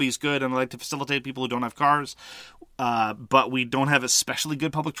people in the hobby is good, and I like to facilitate people who don't have cars. But we don't have especially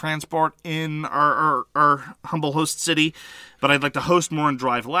good public transport in our humble host city. But I'd like to host more and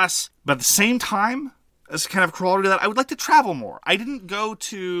drive less. But at the same time, as kind of corollary to that, I would like to travel more. I didn't go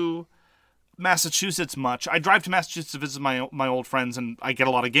to Massachusetts much. I drive to Massachusetts to visit my old friends, and I get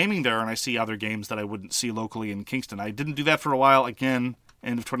a lot of gaming there, and I see other games that I wouldn't see locally in Kingston. I didn't do that for a while. Again,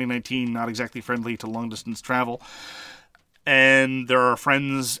 end of 2019, not exactly friendly to long-distance travel. And there are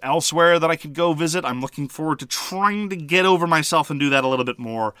friends elsewhere that I could go visit. I'm looking forward to trying to get over myself and do that a little bit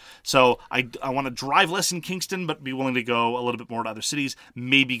more. So I want to drive less in Kingston, but be willing to go a little bit more to other cities.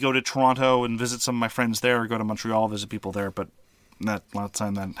 Maybe go to Toronto and visit some of my friends there, or go to Montreal, visit people there. But that last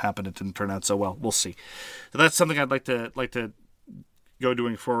time that happened, it didn't turn out so well. We'll see. So that's something I'd like to go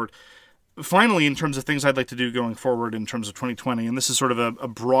doing forward. Finally, in terms of things I'd like to do going forward in terms of 2020, and this is sort of a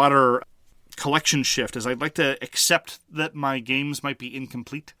broader collection shift, is I'd like to accept that my games might be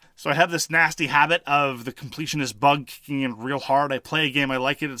incomplete. So I have this nasty habit of the completionist bug kicking in real hard. I play a game, I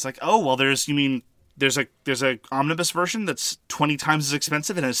like it, it's like, oh, well, there's a omnibus version that's 20 times as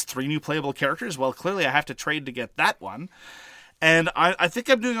expensive and has 3 new playable characters. Well, clearly I have to trade to get that one. And I think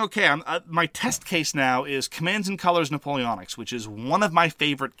I'm doing okay. My test case now is Commands and Colors Napoleonics, which is one of my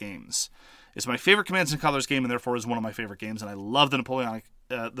favorite games. It's my favorite Commands and Colors game, and therefore is one of my favorite games, and I love the Napoleonic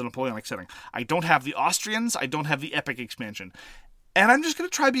setting. I don't have the Austrians, I don't have the Epic expansion. And I'm just going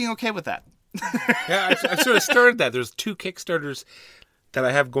to try being okay with that. Yeah, I've sort of started that. There's 2 Kickstarters that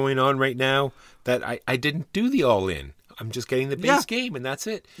I have going on right now that I didn't do the all-in. I'm just getting the base game, and that's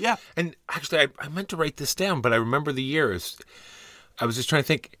it. Yeah. And actually, I meant to write this down, but I remember the years. I was just trying to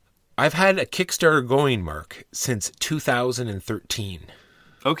think. I've had a Kickstarter going, Mark, since 2013.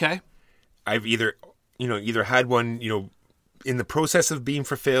 Okay. I've either had one, in the process of being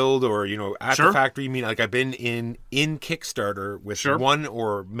fulfilled, or, at the factory. I mean, like, I've been in Kickstarter with one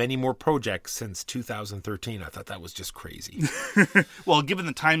or many more projects since 2013. I thought that was just crazy. Well, given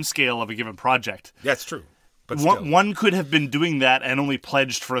the time scale of a given project. That's true. But still. one could have been doing that and only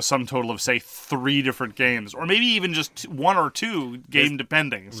pledged for a sum total of, say, 3 different games, or maybe even just 1 or 2 game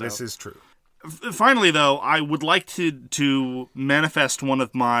depending. So. This is true. Finally, though, I would like to manifest one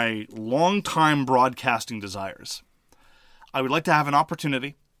of my long-time broadcasting desires. I would like to have an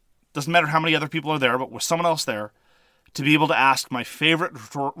opportunity, doesn't matter how many other people are there, but with someone else there, to be able to ask my favorite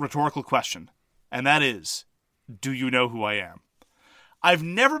rhetorical question, and that is, do you know who I am? I've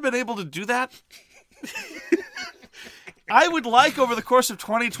never been able to do that. I would like, over the course of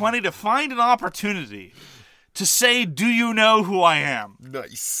 2020, to find an opportunity to say, do you know who I am?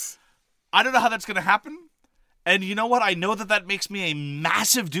 Nice. I don't know how that's going to happen. And you know what? I know that makes me a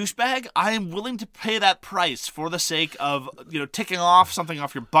massive douchebag. I am willing to pay that price for the sake of, ticking off something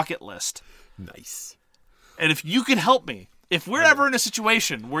off your bucket list. Nice. And if you could help me, if we're ever in a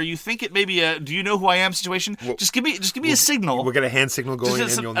situation where you think it may be a "do you know who I am" situation, just give me a signal. We'll get a hand signal going,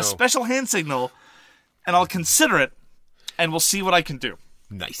 just and you'll know. A special hand signal, and I'll consider it, and we'll see what I can do.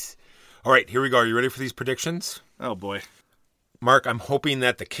 Nice. All right, here we go. Are you ready for these predictions? Oh boy, Mark, I'm hoping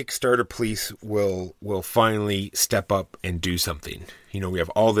that the Kickstarter police will finally step up and do something. We have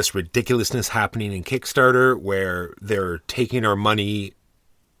all this ridiculousness happening in Kickstarter where they're taking our money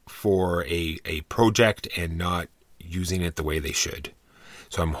for a project and not using it the way they should.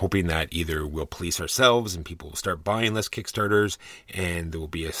 So I'm hoping that either we'll police ourselves and people will start buying less Kickstarters, and there will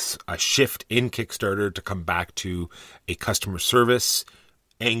be a shift in Kickstarter to come back to a customer service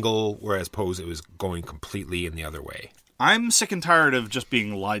angle, whereas opposed it was going completely in the other way. I'm sick and tired of just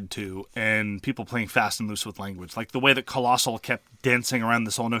being lied to and people playing fast and loose with language, like the way that Colossal kept dancing around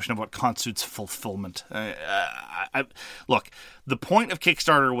this whole notion of what constitutes fulfillment. Look, the point of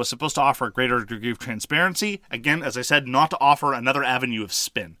Kickstarter was supposed to offer a greater degree of transparency. Again, as I said, not to offer another avenue of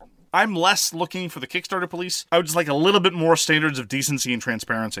spin. I'm less looking for the Kickstarter police. I would just like a little bit more standards of decency and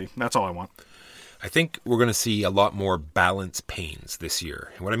transparency. That's all I want. I think we're going to see a lot more balance pains this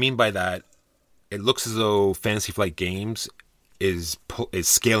year. And what I mean by that, it looks as though Fantasy Flight Games is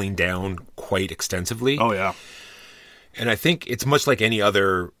scaling down quite extensively. Oh, yeah. And I think it's much like any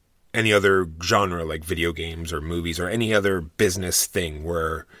other genre, like video games or movies or any other business thing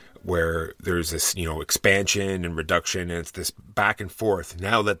where there's this, expansion and reduction, and it's this back and forth.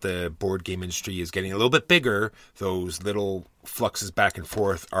 Now that the board game industry is getting a little bit bigger, those little fluxes back and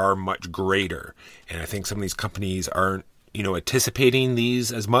forth are much greater. And I think some of these companies aren't, anticipating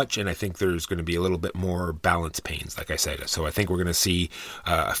these as much, and I think there's going to be a little bit more balance pains, like I said. So I think we're going to see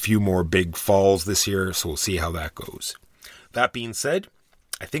a few more big falls this year, so we'll see how that goes. That being said,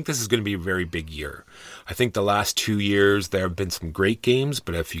 I think this is going to be a very big year. I think the last 2 years there have been some great games,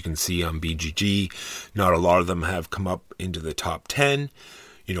 but if you can see on BGG, not a lot of them have come up into the top 10.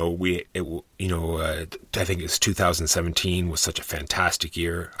 I think it's 2017 was such a fantastic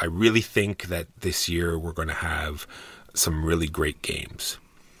year. I really think that this year we're going to have some really great games.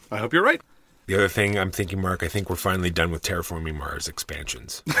 I hope you're right. The other thing I'm thinking, Mark, I think we're finally done with Terraforming Mars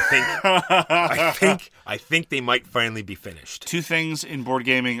expansions. I think they might finally be finished. 2 things in board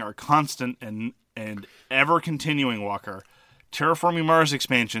gaming are constant and ever continuing, Walker: Terraforming Mars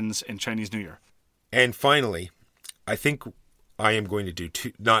expansions and Chinese New Year. And finally, I think I am going to do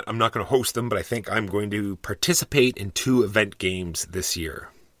 2. I'm not going to host them, but I think I'm going to participate in 2 event games this year.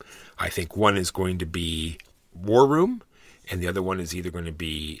 I think one is going to be War Room, and the other one is either going to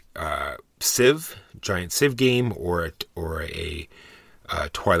be Civ, giant Civ game, or a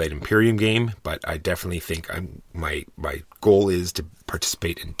Twilight Imperium game. But I definitely think my goal is to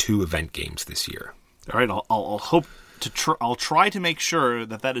participate in 2 event games this year. All right, I'll hope to. I'll try to make sure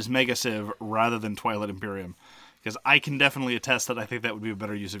that is Mega Civ rather than Twilight Imperium, because I can definitely attest that I think that would be a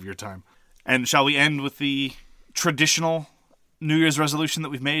better use of your time. And shall we end with the traditional New Year's resolution that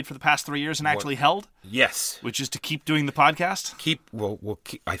we've made for the past 3 years and actually held? Yes. Which is to keep doing the podcast? We'll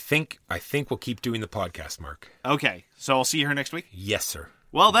keep, I think we'll keep doing the podcast, Mark. Okay. So I'll see you here next week? Yes, sir.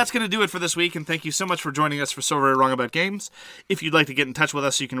 Well, that's going to do it for this week, and thank you so much for joining us for So Very Wrong About Games. If you'd like to get in touch with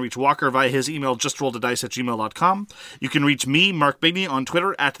us, you can reach Walker via his email, justrolledadice@gmail.com. You can reach me, Mark Bigney, on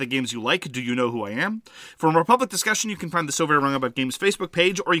Twitter, @TheGamesYouLike. Do you know who I am? For more public discussion, you can find the So Very Wrong About Games Facebook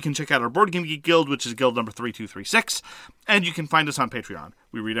page, or you can check out our Board Game Geek Guild, which is guild number 3236, and you can find us on Patreon.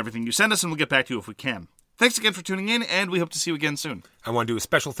 We read everything you send us, and we'll get back to you if we can. Thanks again for tuning in, and we hope to see you again soon. I want to do a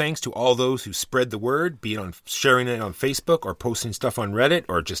special thanks to all those who spread the word, be it on sharing it on Facebook or posting stuff on Reddit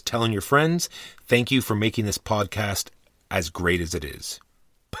or just telling your friends. Thank you for making this podcast as great as it is.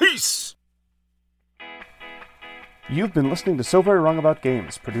 Peace! You've been listening to So Very Wrong About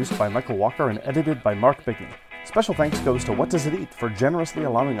Games, produced by Michael Walker and edited by Mark Bigney. Special thanks goes to What Does It Eat for generously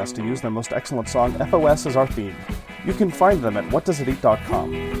allowing us to use their most excellent song, FOS, as our theme. You can find them at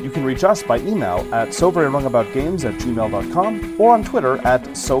whatdoesiteat.com. You can reach us by email at soverywrongaboutgames@gmail.com or on Twitter at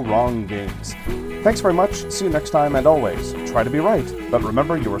SoWrongGames. Thanks very much, see you next time, and always, try to be right, but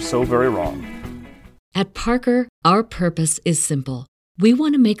remember you are so very wrong. At Parker, our purpose is simple. We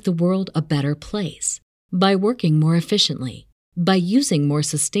want to make the world a better place by working more efficiently, by using more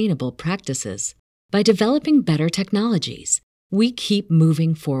sustainable practices, by developing better technologies. We keep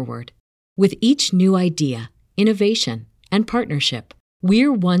moving forward. With each new idea, innovation, and partnership,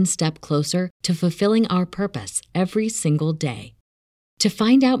 we're one step closer to fulfilling our purpose every single day. To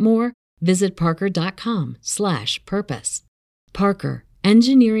find out more, visit parker.com/purpose. Parker,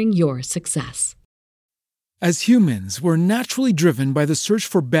 engineering your success. As humans, we're naturally driven by the search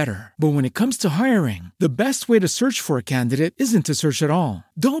for better. But when it comes to hiring, the best way to search for a candidate isn't to search at all.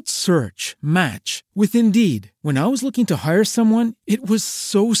 Don't search, match with Indeed. When I was looking to hire someone, it was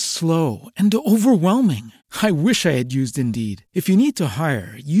so slow and overwhelming. I wish I had used Indeed. If you need to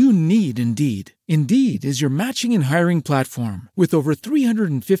hire, you need Indeed. Indeed is your matching and hiring platform with over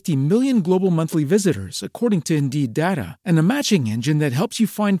 350 million global monthly visitors, according to Indeed data, and a matching engine that helps you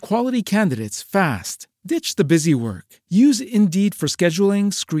find quality candidates fast. Ditch the busy work. Use Indeed for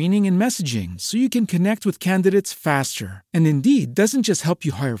scheduling, screening, and messaging so you can connect with candidates faster. And Indeed doesn't just help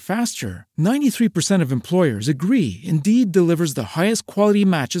you hire faster. 93% of employers agree Indeed delivers the highest quality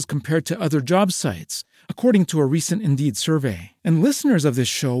matches compared to other job sites, according to a recent Indeed survey. And listeners of this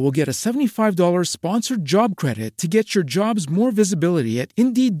show will get a $75 sponsored job credit to get your jobs more visibility at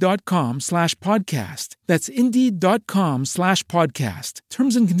Indeed.com/podcast. That's Indeed.com/podcast.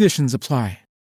 Terms and conditions apply.